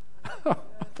 I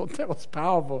thought that was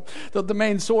powerful, that the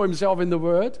man saw himself in the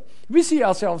Word. We see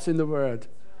ourselves in the Word.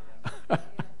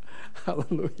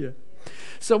 Hallelujah.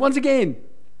 So once again,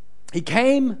 he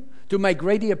came to make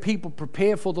ready a people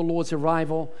prepare for the Lord's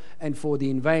arrival and for the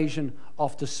invasion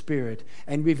of the Spirit.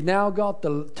 And we've now got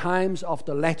the times of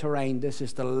the latter rain. This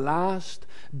is the last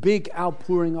big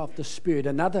outpouring of the Spirit,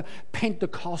 another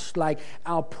Pentecost-like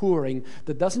outpouring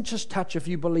that doesn't just touch a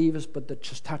few believers, but that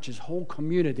just touches whole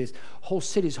communities, whole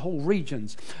cities, whole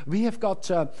regions. We have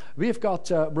got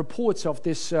reports of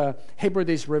this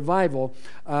Hebrides revival,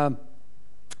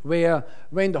 where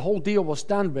when the whole deal was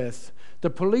done with,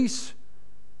 the police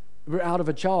were out of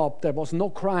a job. There was no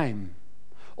crime.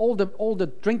 All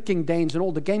the drinking dens and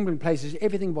all the gambling places,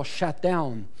 everything was shut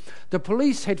down. The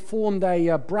police had formed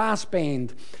a brass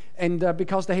band, and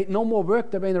because they had no more work,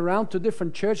 they went around to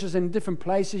different churches and different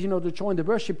places, to join the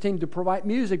worship team to provide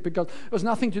music, because there was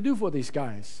nothing to do for these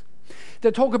guys.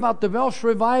 They talk about the Welsh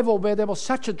revival, where there was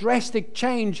such a drastic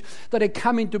change that had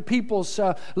come into people's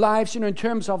lives, in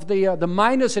terms of the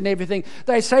miners and everything.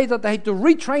 They say that they had to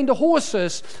retrain the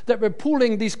horses that were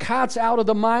pulling these carts out of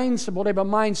the mines, whatever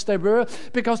mines they were,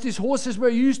 because these horses were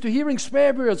used to hearing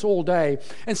swear words all day.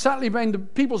 And suddenly when the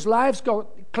people's lives got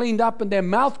cleaned up and their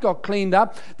mouth got cleaned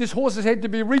up, these horses had to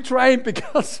be retrained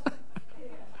because...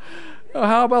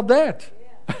 How about that?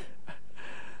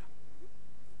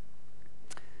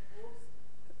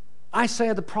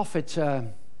 Isaiah the prophet,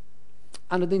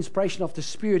 under the inspiration of the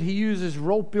Spirit, he uses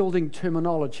road building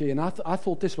terminology, and I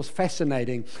thought this was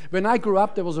fascinating. When I grew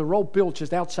up, there was a road built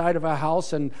just outside of our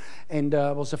house, and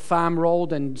it was a farm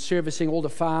road, and servicing all the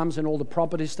farms and all the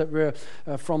properties that were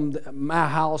from our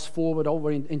house forward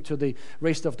over into the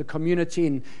rest of the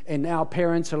community. And our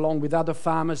parents, along with other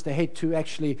farmers, they had to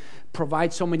actually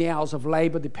provide so many hours of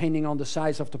labor depending on the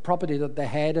size of the property that they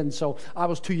had. And so I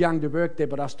was too young to work there,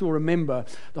 but I still remember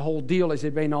the whole deal as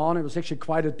it went on. It was actually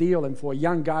quite a deal, and for a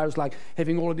young guy was like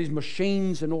having all of these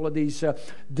machines and all of these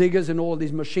diggers and all of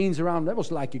these machines around. That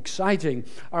was like exciting.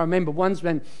 I remember once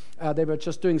when they were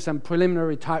just doing some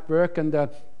preliminary type work, and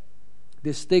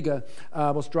this digger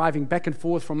was driving back and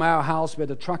forth from our house where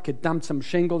the truck had dumped some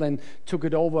shingle and took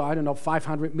it over,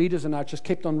 500 meters, and I just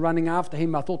kept on running after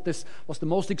him. I thought this was the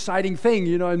most exciting thing,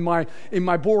 in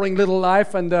my boring little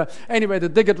life. And anyway, the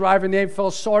digger driver in the end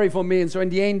felt sorry for me, and so in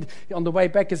the end, on the way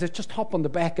back, he said, just hop on the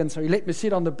back. And so he let me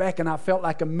sit on the back, and I felt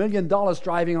like $1 million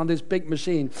driving on this big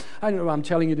machine. I don't know why I'm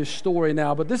telling you this story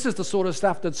now, but this is the sort of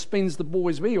stuff that spins the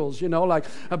boys' wheels, like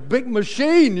a big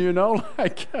machine,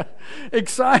 like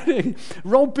exciting.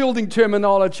 Road building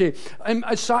terminology.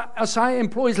 Isaiah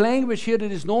employs language here that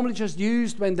is normally just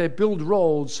used when they build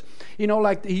roads.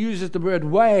 Like he uses the word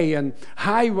way and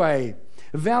highway,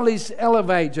 valleys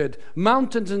elevated,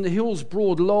 mountains and the hills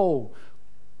brought low,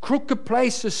 crooked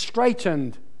places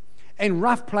straightened, and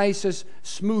rough places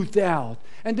smoothed out.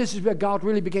 And this is where God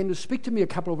really began to speak to me a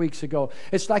couple of weeks ago.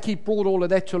 It's like he brought all of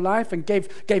that to life and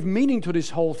gave meaning to this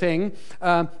whole thing.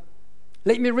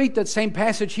 Let me read that same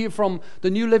passage here from the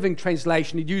New Living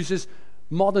Translation. It uses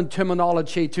modern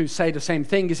terminology to say the same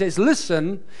thing. He says,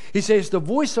 listen, he says, the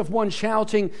voice of one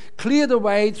shouting, clear the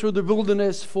way through the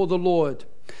wilderness for the Lord.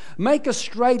 Make a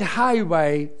straight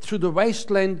highway through the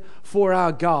wasteland for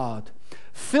our God.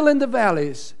 Fill in the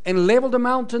valleys and level the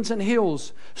mountains and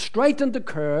hills. Straighten the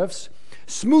curves.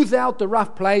 Smooth out the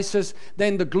rough places,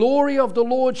 then the glory of the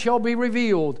Lord shall be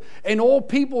revealed, and all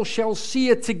people shall see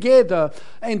it together,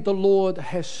 and the Lord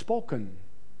has spoken.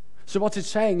 So what's it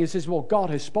saying? It says, well,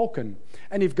 God has spoken.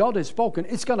 And if God has spoken,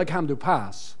 it's going to come to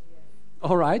pass.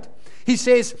 All right? He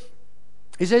says,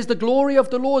 the glory of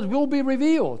the Lord will be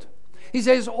revealed. He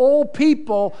says, all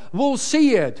people will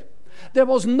see it. There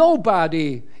was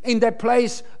nobody in that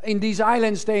place, in these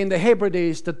islands there in the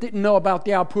Hebrides, that didn't know about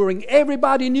the outpouring.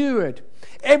 Everybody knew it.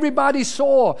 Everybody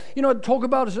saw. Talk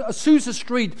about Azusa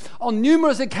Street. On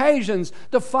numerous occasions,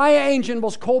 the fire engine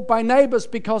was called by neighbors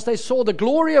because they saw the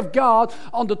glory of God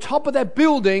on the top of that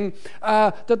building,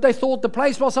 that they thought the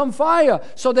place was on fire.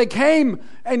 So they came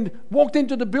and walked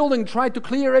into the building, tried to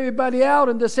clear everybody out,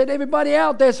 and they said, everybody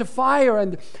out, there's a fire.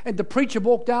 And the preacher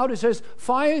walked out and says,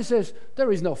 fire? He says,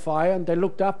 there is no fire. And they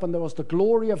looked up, and there was the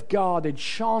glory of God. It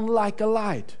shone like a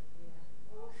light.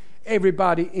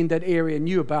 Everybody in that area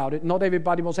knew about it. Not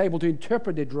everybody was able to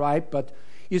interpret it right, but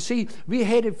you see, we're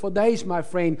headed for days, my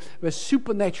friend, where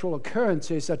supernatural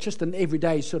occurrences are just an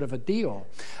everyday sort of a deal.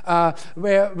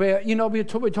 Where we're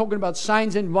talking about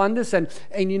signs and wonders, and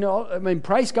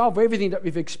praise God for everything that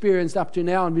we've experienced up to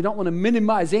now, and we don't want to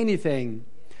minimize anything,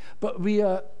 but we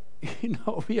are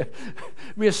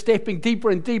stepping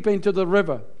deeper and deeper into the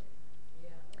river.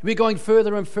 We're going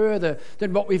further and further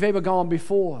than what we've ever gone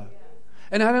before.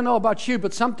 And I don't know about you,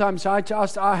 but sometimes I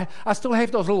still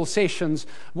have those little sessions.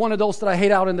 One of those that I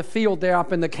head out in the field there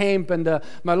up in the camp, and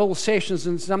my little sessions,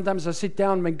 and sometimes I sit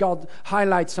down when God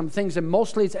highlights some things, and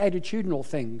mostly it's attitudinal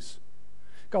things.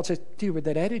 God says, deal with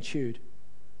that attitude.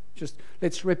 Just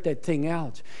let's rip that thing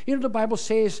out. The Bible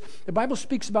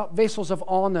speaks about vessels of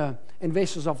honor and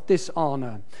vessels of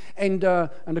dishonor. And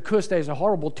of course, there's a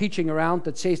horrible teaching around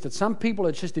that says that some people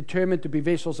are just determined to be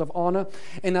vessels of honor,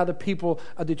 and other people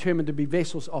are determined to be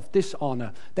vessels of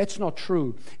dishonor. That's not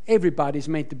true. Everybody's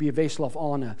meant to be a vessel of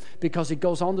honor, because it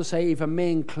goes on to say, if a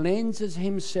man cleanses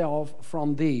himself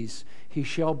from these, he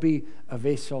shall be a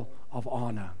vessel of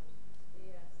honor.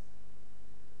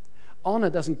 Honor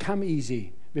doesn't come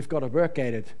easy. We've got to work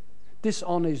at it.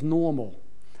 Dishonor is normal.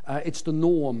 It's the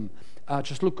norm.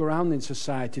 Just look around in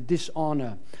society.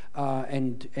 Dishonor,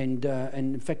 and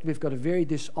in fact, we've got a very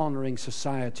dishonoring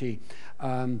society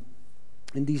in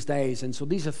these days. And so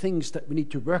these are things that we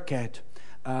need to work at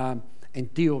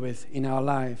and deal with in our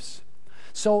lives.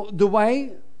 So the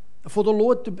way for the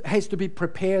Lord has to be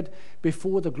prepared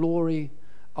before the glory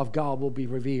of God will be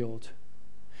revealed.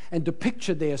 And the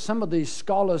picture there, some of these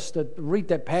scholars that read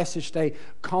that passage, they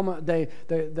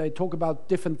talk about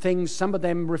different things. Some of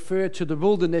them refer to the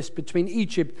wilderness between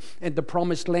Egypt and the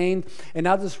promised land, and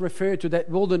others refer to that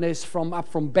wilderness up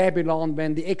from Babylon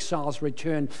when the exiles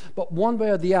returned. But one way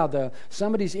or the other,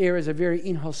 some of these areas are very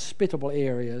inhospitable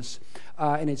areas,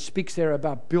 and it speaks there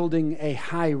about building a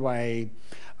highway.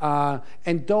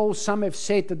 And though some have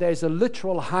said that there's a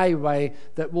literal highway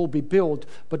that will be built,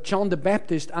 but John the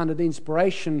Baptist, under the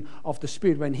inspiration of the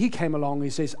Spirit, when he came along,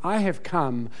 he says, I have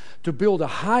come to build a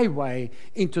highway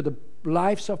into the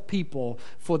lives of people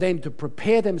for them to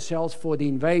prepare themselves for the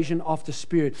invasion of the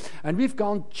Spirit. And we've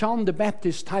got John the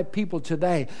Baptist type people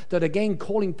today that again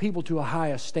calling people to a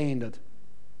higher standard.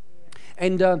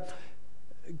 And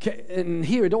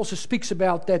here it also speaks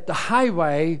about that the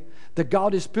highway that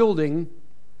God is building,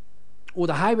 or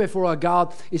the highway for our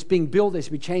God, is being built as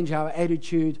we change our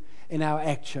attitude and our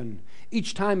action.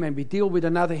 Each time when we deal with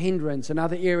another hindrance,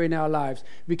 another area in our lives,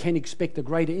 we can expect a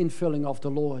greater infilling of the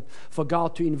Lord, for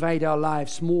God to invade our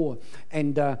lives more,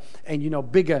 and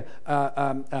bigger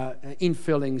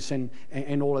infillings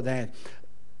and all of that.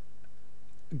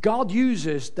 God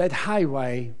uses that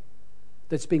highway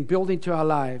that's being built into our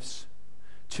lives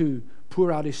to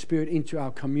pour out His Spirit into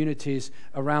our communities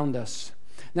around us.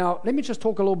 Now, let me just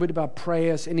talk a little bit about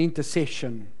prayers and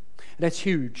intercession. That's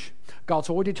huge. God's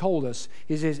already told us.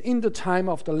 He says, in the time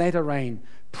of the latter rain,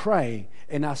 pray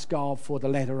and ask God for the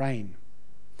latter rain.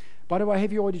 By the way,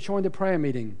 have you already joined the prayer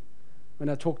meeting when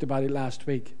I talked about it last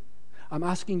week? I'm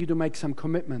asking you to make some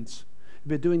commitments.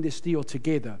 We're doing this deal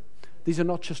together. These are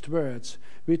not just words.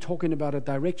 We're talking about a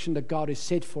direction that God has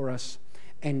set for us,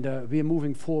 and we're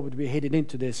moving forward. We're headed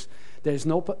into this. There's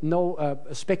no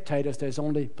spectators. There's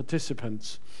only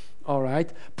participants. All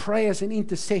right? Prayers and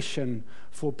intercession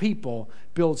for people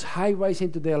builds highways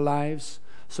into their lives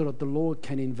so that the Lord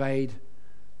can invade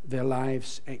their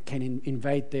lives, can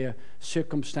invade their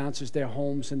circumstances, their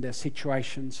homes, and their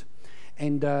situations.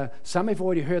 And some have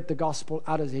already heard the gospel.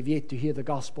 Others have yet to hear the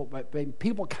gospel. But when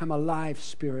people come alive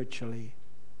spiritually,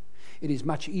 it is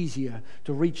much easier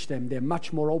to reach them. They're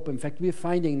much more open. In fact, we're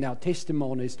finding in our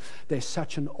testimonies there's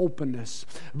such an openness.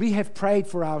 We have prayed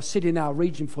for our city and our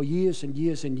region for years and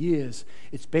years and years.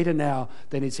 It's better now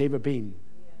than it's ever been.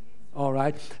 All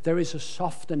right? There is a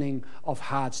softening of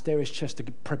hearts. There is just a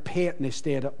preparedness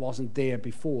there that wasn't there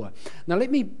before. Now, let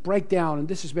me break down, and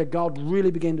this is where God really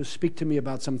began to speak to me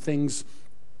about some things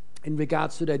in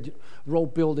regards to that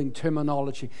road-building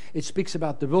terminology. It speaks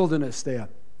about the wilderness there.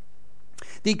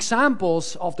 The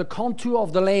examples of the contour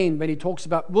of the land when he talks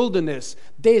about wilderness,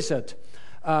 desert,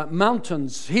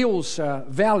 mountains, hills,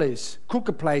 valleys,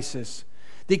 crooked places.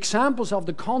 The examples of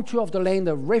the contour of the land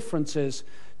are references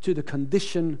to the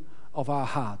condition of our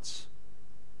hearts.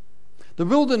 The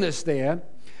wilderness there,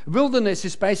 wilderness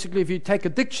is basically, if you take a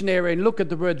dictionary and look at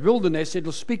the word wilderness,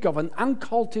 it'll speak of an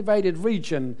uncultivated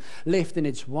region left in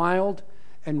its wild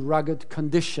and rugged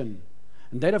condition.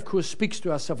 And that, of course, speaks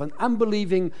to us of an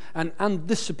unbelieving, an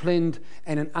undisciplined,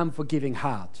 and an unforgiving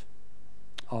heart.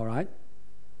 All right?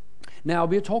 Now,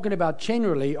 we're talking about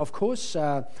generally, of course,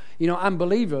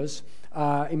 unbelievers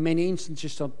in many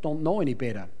instances don't know any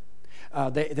better.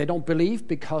 They don't believe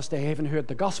because they haven't heard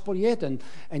the gospel yet, and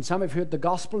some have heard the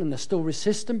gospel and they're still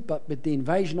resistant, but with the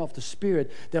invasion of the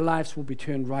Spirit, their lives will be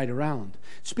turned right around.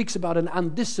 It speaks about an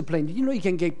undisciplined. You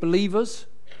can get believers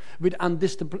with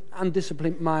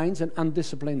undisciplined minds and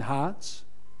undisciplined hearts.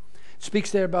 It speaks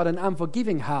there about an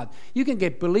unforgiving heart. You can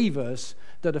get believers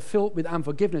that are filled with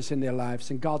unforgiveness in their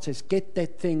lives, and God says, get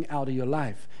that thing out of your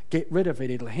life. Get rid of it.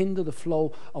 It'll hinder the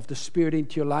flow of the Spirit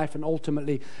into your life and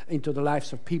ultimately into the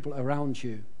lives of people around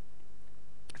you.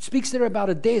 It speaks there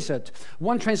about a desert.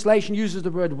 One translation uses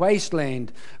the word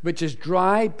wasteland, which is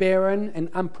dry, barren, and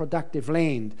unproductive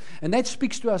land. And that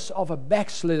speaks to us of a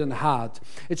backslidden heart.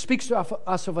 It speaks to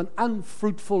us of an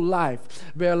unfruitful life,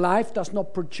 where life does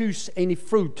not produce any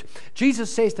fruit.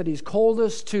 Jesus says that He's called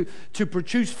us to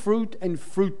produce fruit and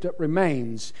fruit that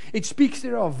remains. It speaks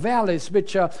there of valleys,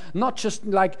 which are not just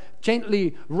like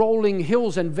gently rolling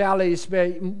hills and valleys where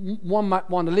one might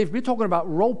want to live. We're talking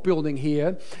about road building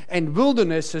here, and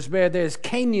wilderness is where there's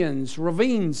canyons,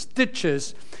 ravines,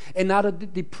 ditches, and other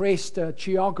depressed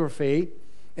geography.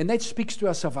 And that speaks to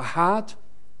us of a heart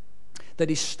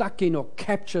that is stuck in or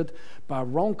captured by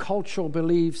wrong cultural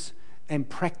beliefs and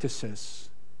practices.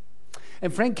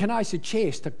 And friend, can I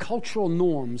suggest that cultural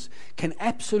norms can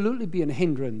absolutely be a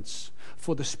hindrance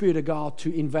for the Spirit of God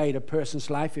to invade a person's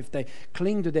life if they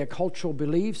cling to their cultural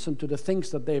beliefs and to the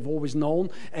things that they've always known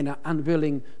and are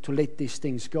unwilling to let these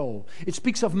things go. It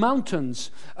speaks of mountains.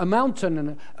 A mountain,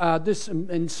 and this,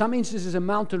 in some instances, a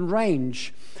mountain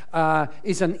range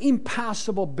is an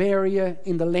impassable barrier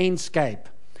in the landscape.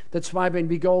 That's why when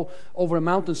we go over a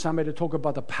mountain somewhere to talk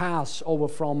about the pass over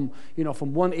from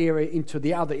one area into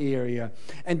the other area.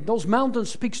 And those mountains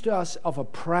speaks to us of a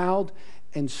proud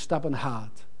and stubborn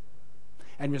heart.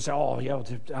 And we say,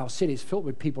 our city is filled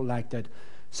with people like that.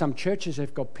 Some churches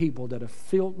have got people that are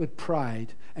filled with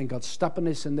pride and got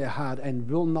stubbornness in their heart and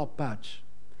will not budge.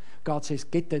 God says,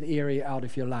 get that area out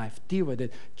of your life. Deal with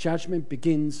it. Judgment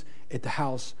begins at the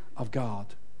house of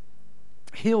God.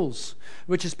 Hills,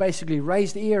 which is basically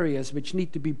raised areas which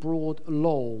need to be brought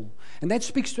low. And that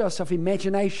speaks to us of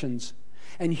imaginations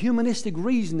and humanistic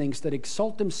reasonings that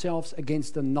exalt themselves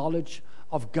against the knowledge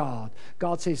of God.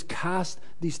 God says, cast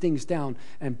these things down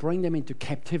and bring them into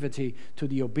captivity to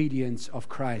the obedience of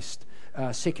Christ.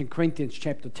 2 Corinthians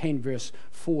chapter 10, verse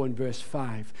 4 and verse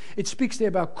 5. It speaks there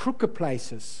about crooked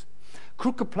places.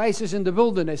 Crooked places in the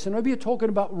wilderness. And when we are talking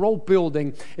about road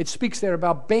building, it speaks there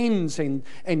about bends and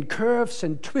curves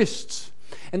and twists.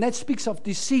 And that speaks of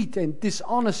deceit and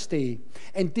dishonesty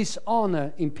and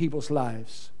dishonor in people's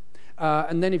lives.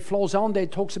 And then it flows on there.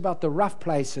 It talks about the rough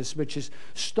places, which is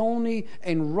stony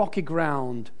and rocky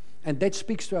ground. And that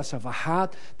speaks to us of a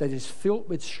heart that is filled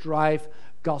with strife,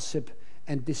 gossip,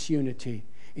 and disunity.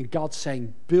 And God's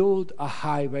saying, build a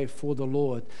highway for the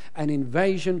Lord. An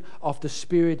invasion of the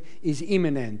Spirit is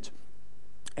imminent.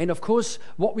 And of course,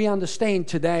 what we understand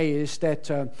today is that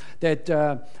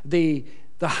the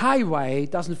highway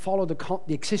doesn't follow the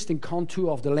existing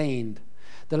contour of the land.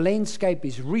 The landscape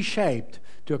is reshaped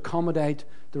to accommodate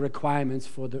the requirements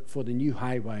for the new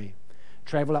highway.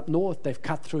 Travel up north, they've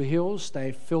cut through hills,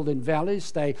 they've filled in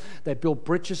valleys, they built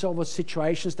bridges over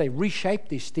situations, they reshaped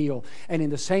this steel. And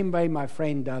in the same way, my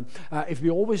friend, if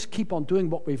we always keep on doing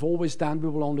what we've always done, we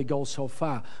will only go so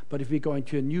far. But if we're going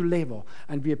to a new level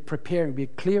and we're preparing, we're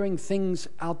clearing things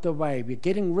out the way, we're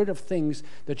getting rid of things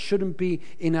that shouldn't be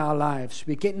in our lives,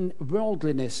 we're getting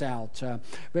worldliness out,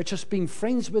 we're just being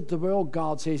friends with the world,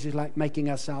 God says, is like making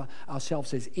us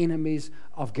ourselves as enemies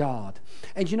of God.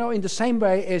 And in the same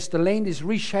way as the land is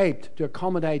reshaped to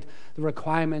accommodate the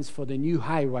requirements for the new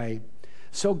highway,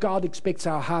 so God expects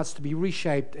our hearts to be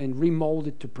reshaped and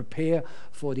remolded to prepare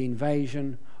for the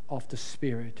invasion of the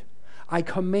Spirit. I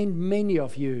commend many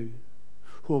of you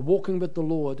who are walking with the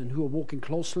Lord and who are walking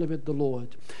closely with the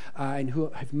Lord and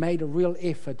who have made a real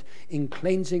effort in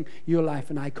cleansing your life.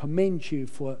 And I commend you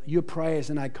for your prayers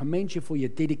and I commend you for your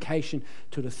dedication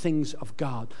to the things of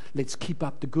God. Let's keep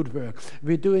up the good work.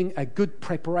 We're doing a good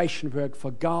preparation work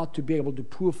for God to be able to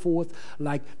pour forth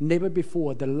like never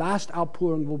before. The last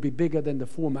outpouring will be bigger than the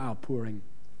former outpouring.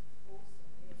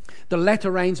 The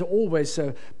latter rains are always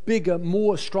bigger,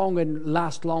 more strong, and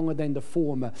last longer than the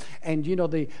former. And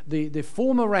the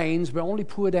former rains were only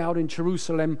poured out in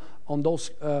Jerusalem on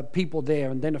those people there,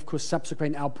 and then of course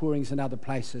subsequent outpourings in other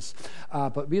places.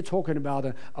 But we're talking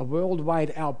about a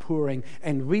worldwide outpouring,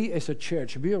 and we as a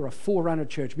church, we are a forerunner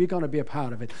church. We're going to be a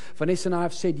part of it. Vanessa and I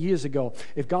have said years ago,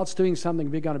 if God's doing something,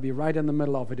 we're going to be right in the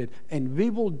middle of it, and we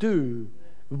will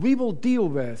deal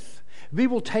with, we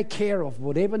will take care of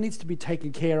whatever needs to be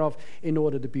taken care of in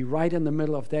order to be right in the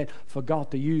middle of that for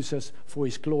God to use us for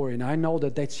His glory. And I know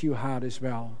that that's your heart as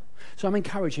well. So I'm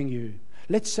encouraging you.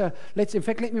 Let's in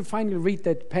fact, let me finally read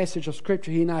that passage of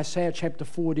Scripture here in Isaiah chapter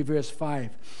 40, verse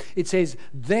 5. It says,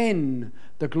 then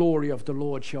the glory of the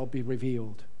Lord shall be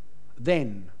revealed.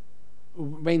 Then.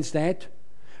 When's that?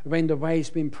 When the way's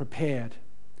been prepared.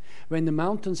 When the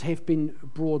mountains have been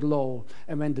brought low,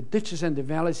 and when the ditches and the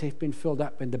valleys have been filled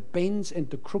up, when the bends and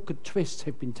the crooked twists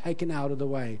have been taken out of the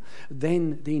way,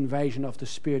 then the invasion of the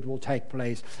Spirit will take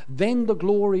place. Then the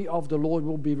glory of the Lord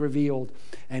will be revealed,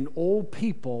 and all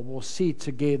people will see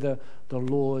together the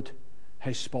Lord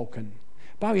has spoken.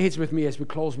 Bow your heads with me as we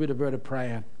close with a word of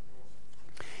prayer.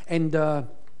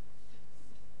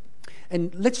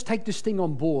 And let's take this thing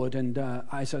on board. And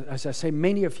as I say,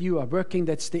 many of you are working.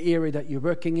 That's the area that you're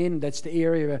working in. That's the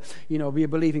area where, we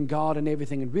believe in God and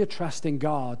everything. And we're trusting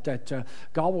God that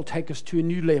God will take us to a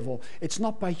new level. It's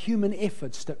not by human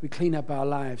efforts that we clean up our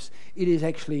lives. It is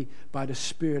actually by the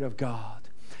Spirit of God.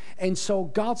 And so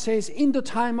God says, in the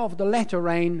time of the latter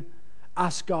rain,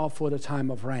 ask God for the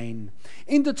time of rain.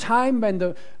 In the time when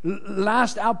the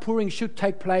last outpouring should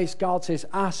take place, God says,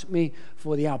 ask me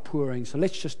for the outpouring. So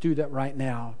let's just do that right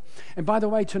now. And by the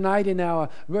way, tonight in our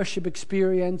worship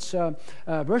experience,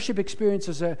 worship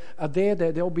experiences are there.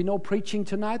 There will be no preaching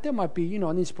tonight. There might be,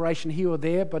 an inspiration here or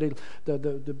there, but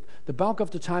the bulk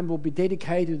of the time will be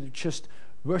dedicated to just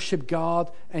worship God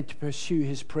and to pursue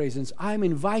His presence. I'm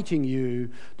inviting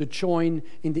you to join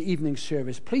in the evening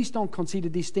service. Please don't consider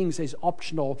these things as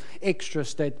optional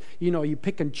extras that, you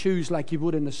pick and choose like you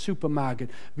would in a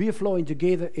supermarket. We are flowing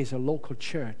together as a local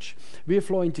church. We are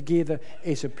flowing together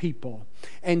as a people.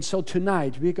 And so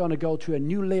tonight we're going to go to a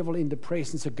new level in the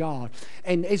presence of God.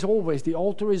 And as always, the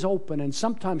altar is open, and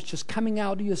sometimes just coming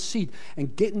out of your seat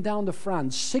and getting down the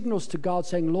front signals to God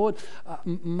saying, Lord,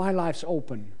 my life's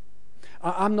open.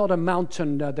 I'm not a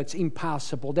mountain that's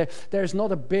impassable. There's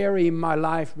not a barrier in my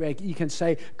life where you can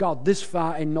say, God, this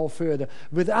far and no further.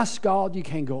 With us, God, you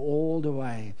can go all the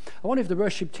way. I wonder if the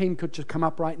worship team could just come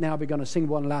up right now. We're going to sing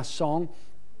one last song.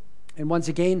 And once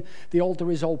again, the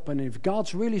altar is open. If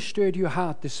God's really stirred your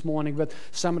heart this morning with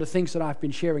some of the things that I've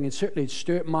been sharing, and certainly it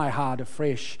stirred my heart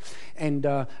afresh. And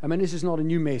this is not a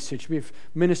new message. We've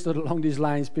ministered along these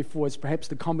lines before. It's perhaps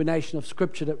the combination of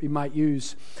scripture that we might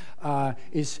use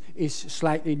is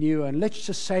slightly new. And let's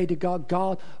just say to God,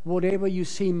 God, whatever you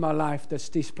see in my life that's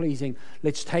displeasing,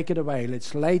 let's take it away.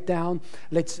 Let's lay it down.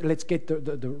 Let's get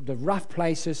the rough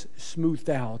places smoothed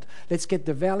out. Let's get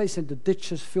the valleys and the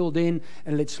ditches filled in,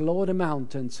 and let's lower the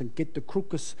mountains and get the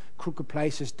crooked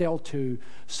places dealt to,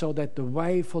 so that the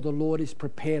way for the Lord is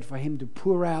prepared for Him to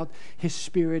pour out His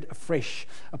Spirit afresh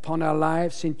upon our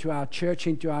lives, into our church,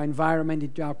 into our environment,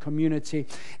 into our community.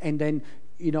 And then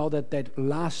that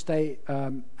last day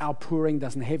outpouring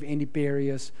doesn't have any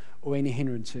barriers or any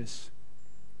hindrances.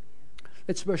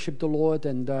 Let's worship the Lord,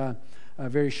 and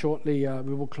very shortly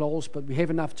we will close, but we have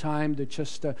enough time to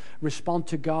just respond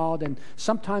to God. And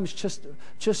sometimes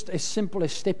just as simple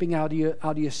as stepping out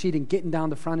of your seat and getting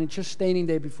down the front and just standing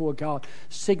there before God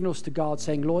signals to God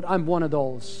saying, Lord, I'm one of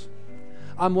those.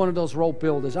 I'm one of those road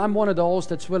builders. I'm one of those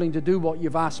that's willing to do what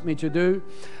you've asked me to do.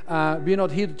 We're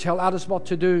not here to tell others what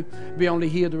to do. We're only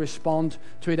here to respond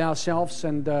to it ourselves.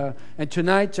 And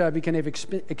tonight we can have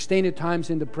extended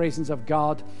times in the presence of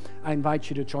God. I invite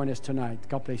you to join us tonight.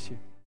 God bless you.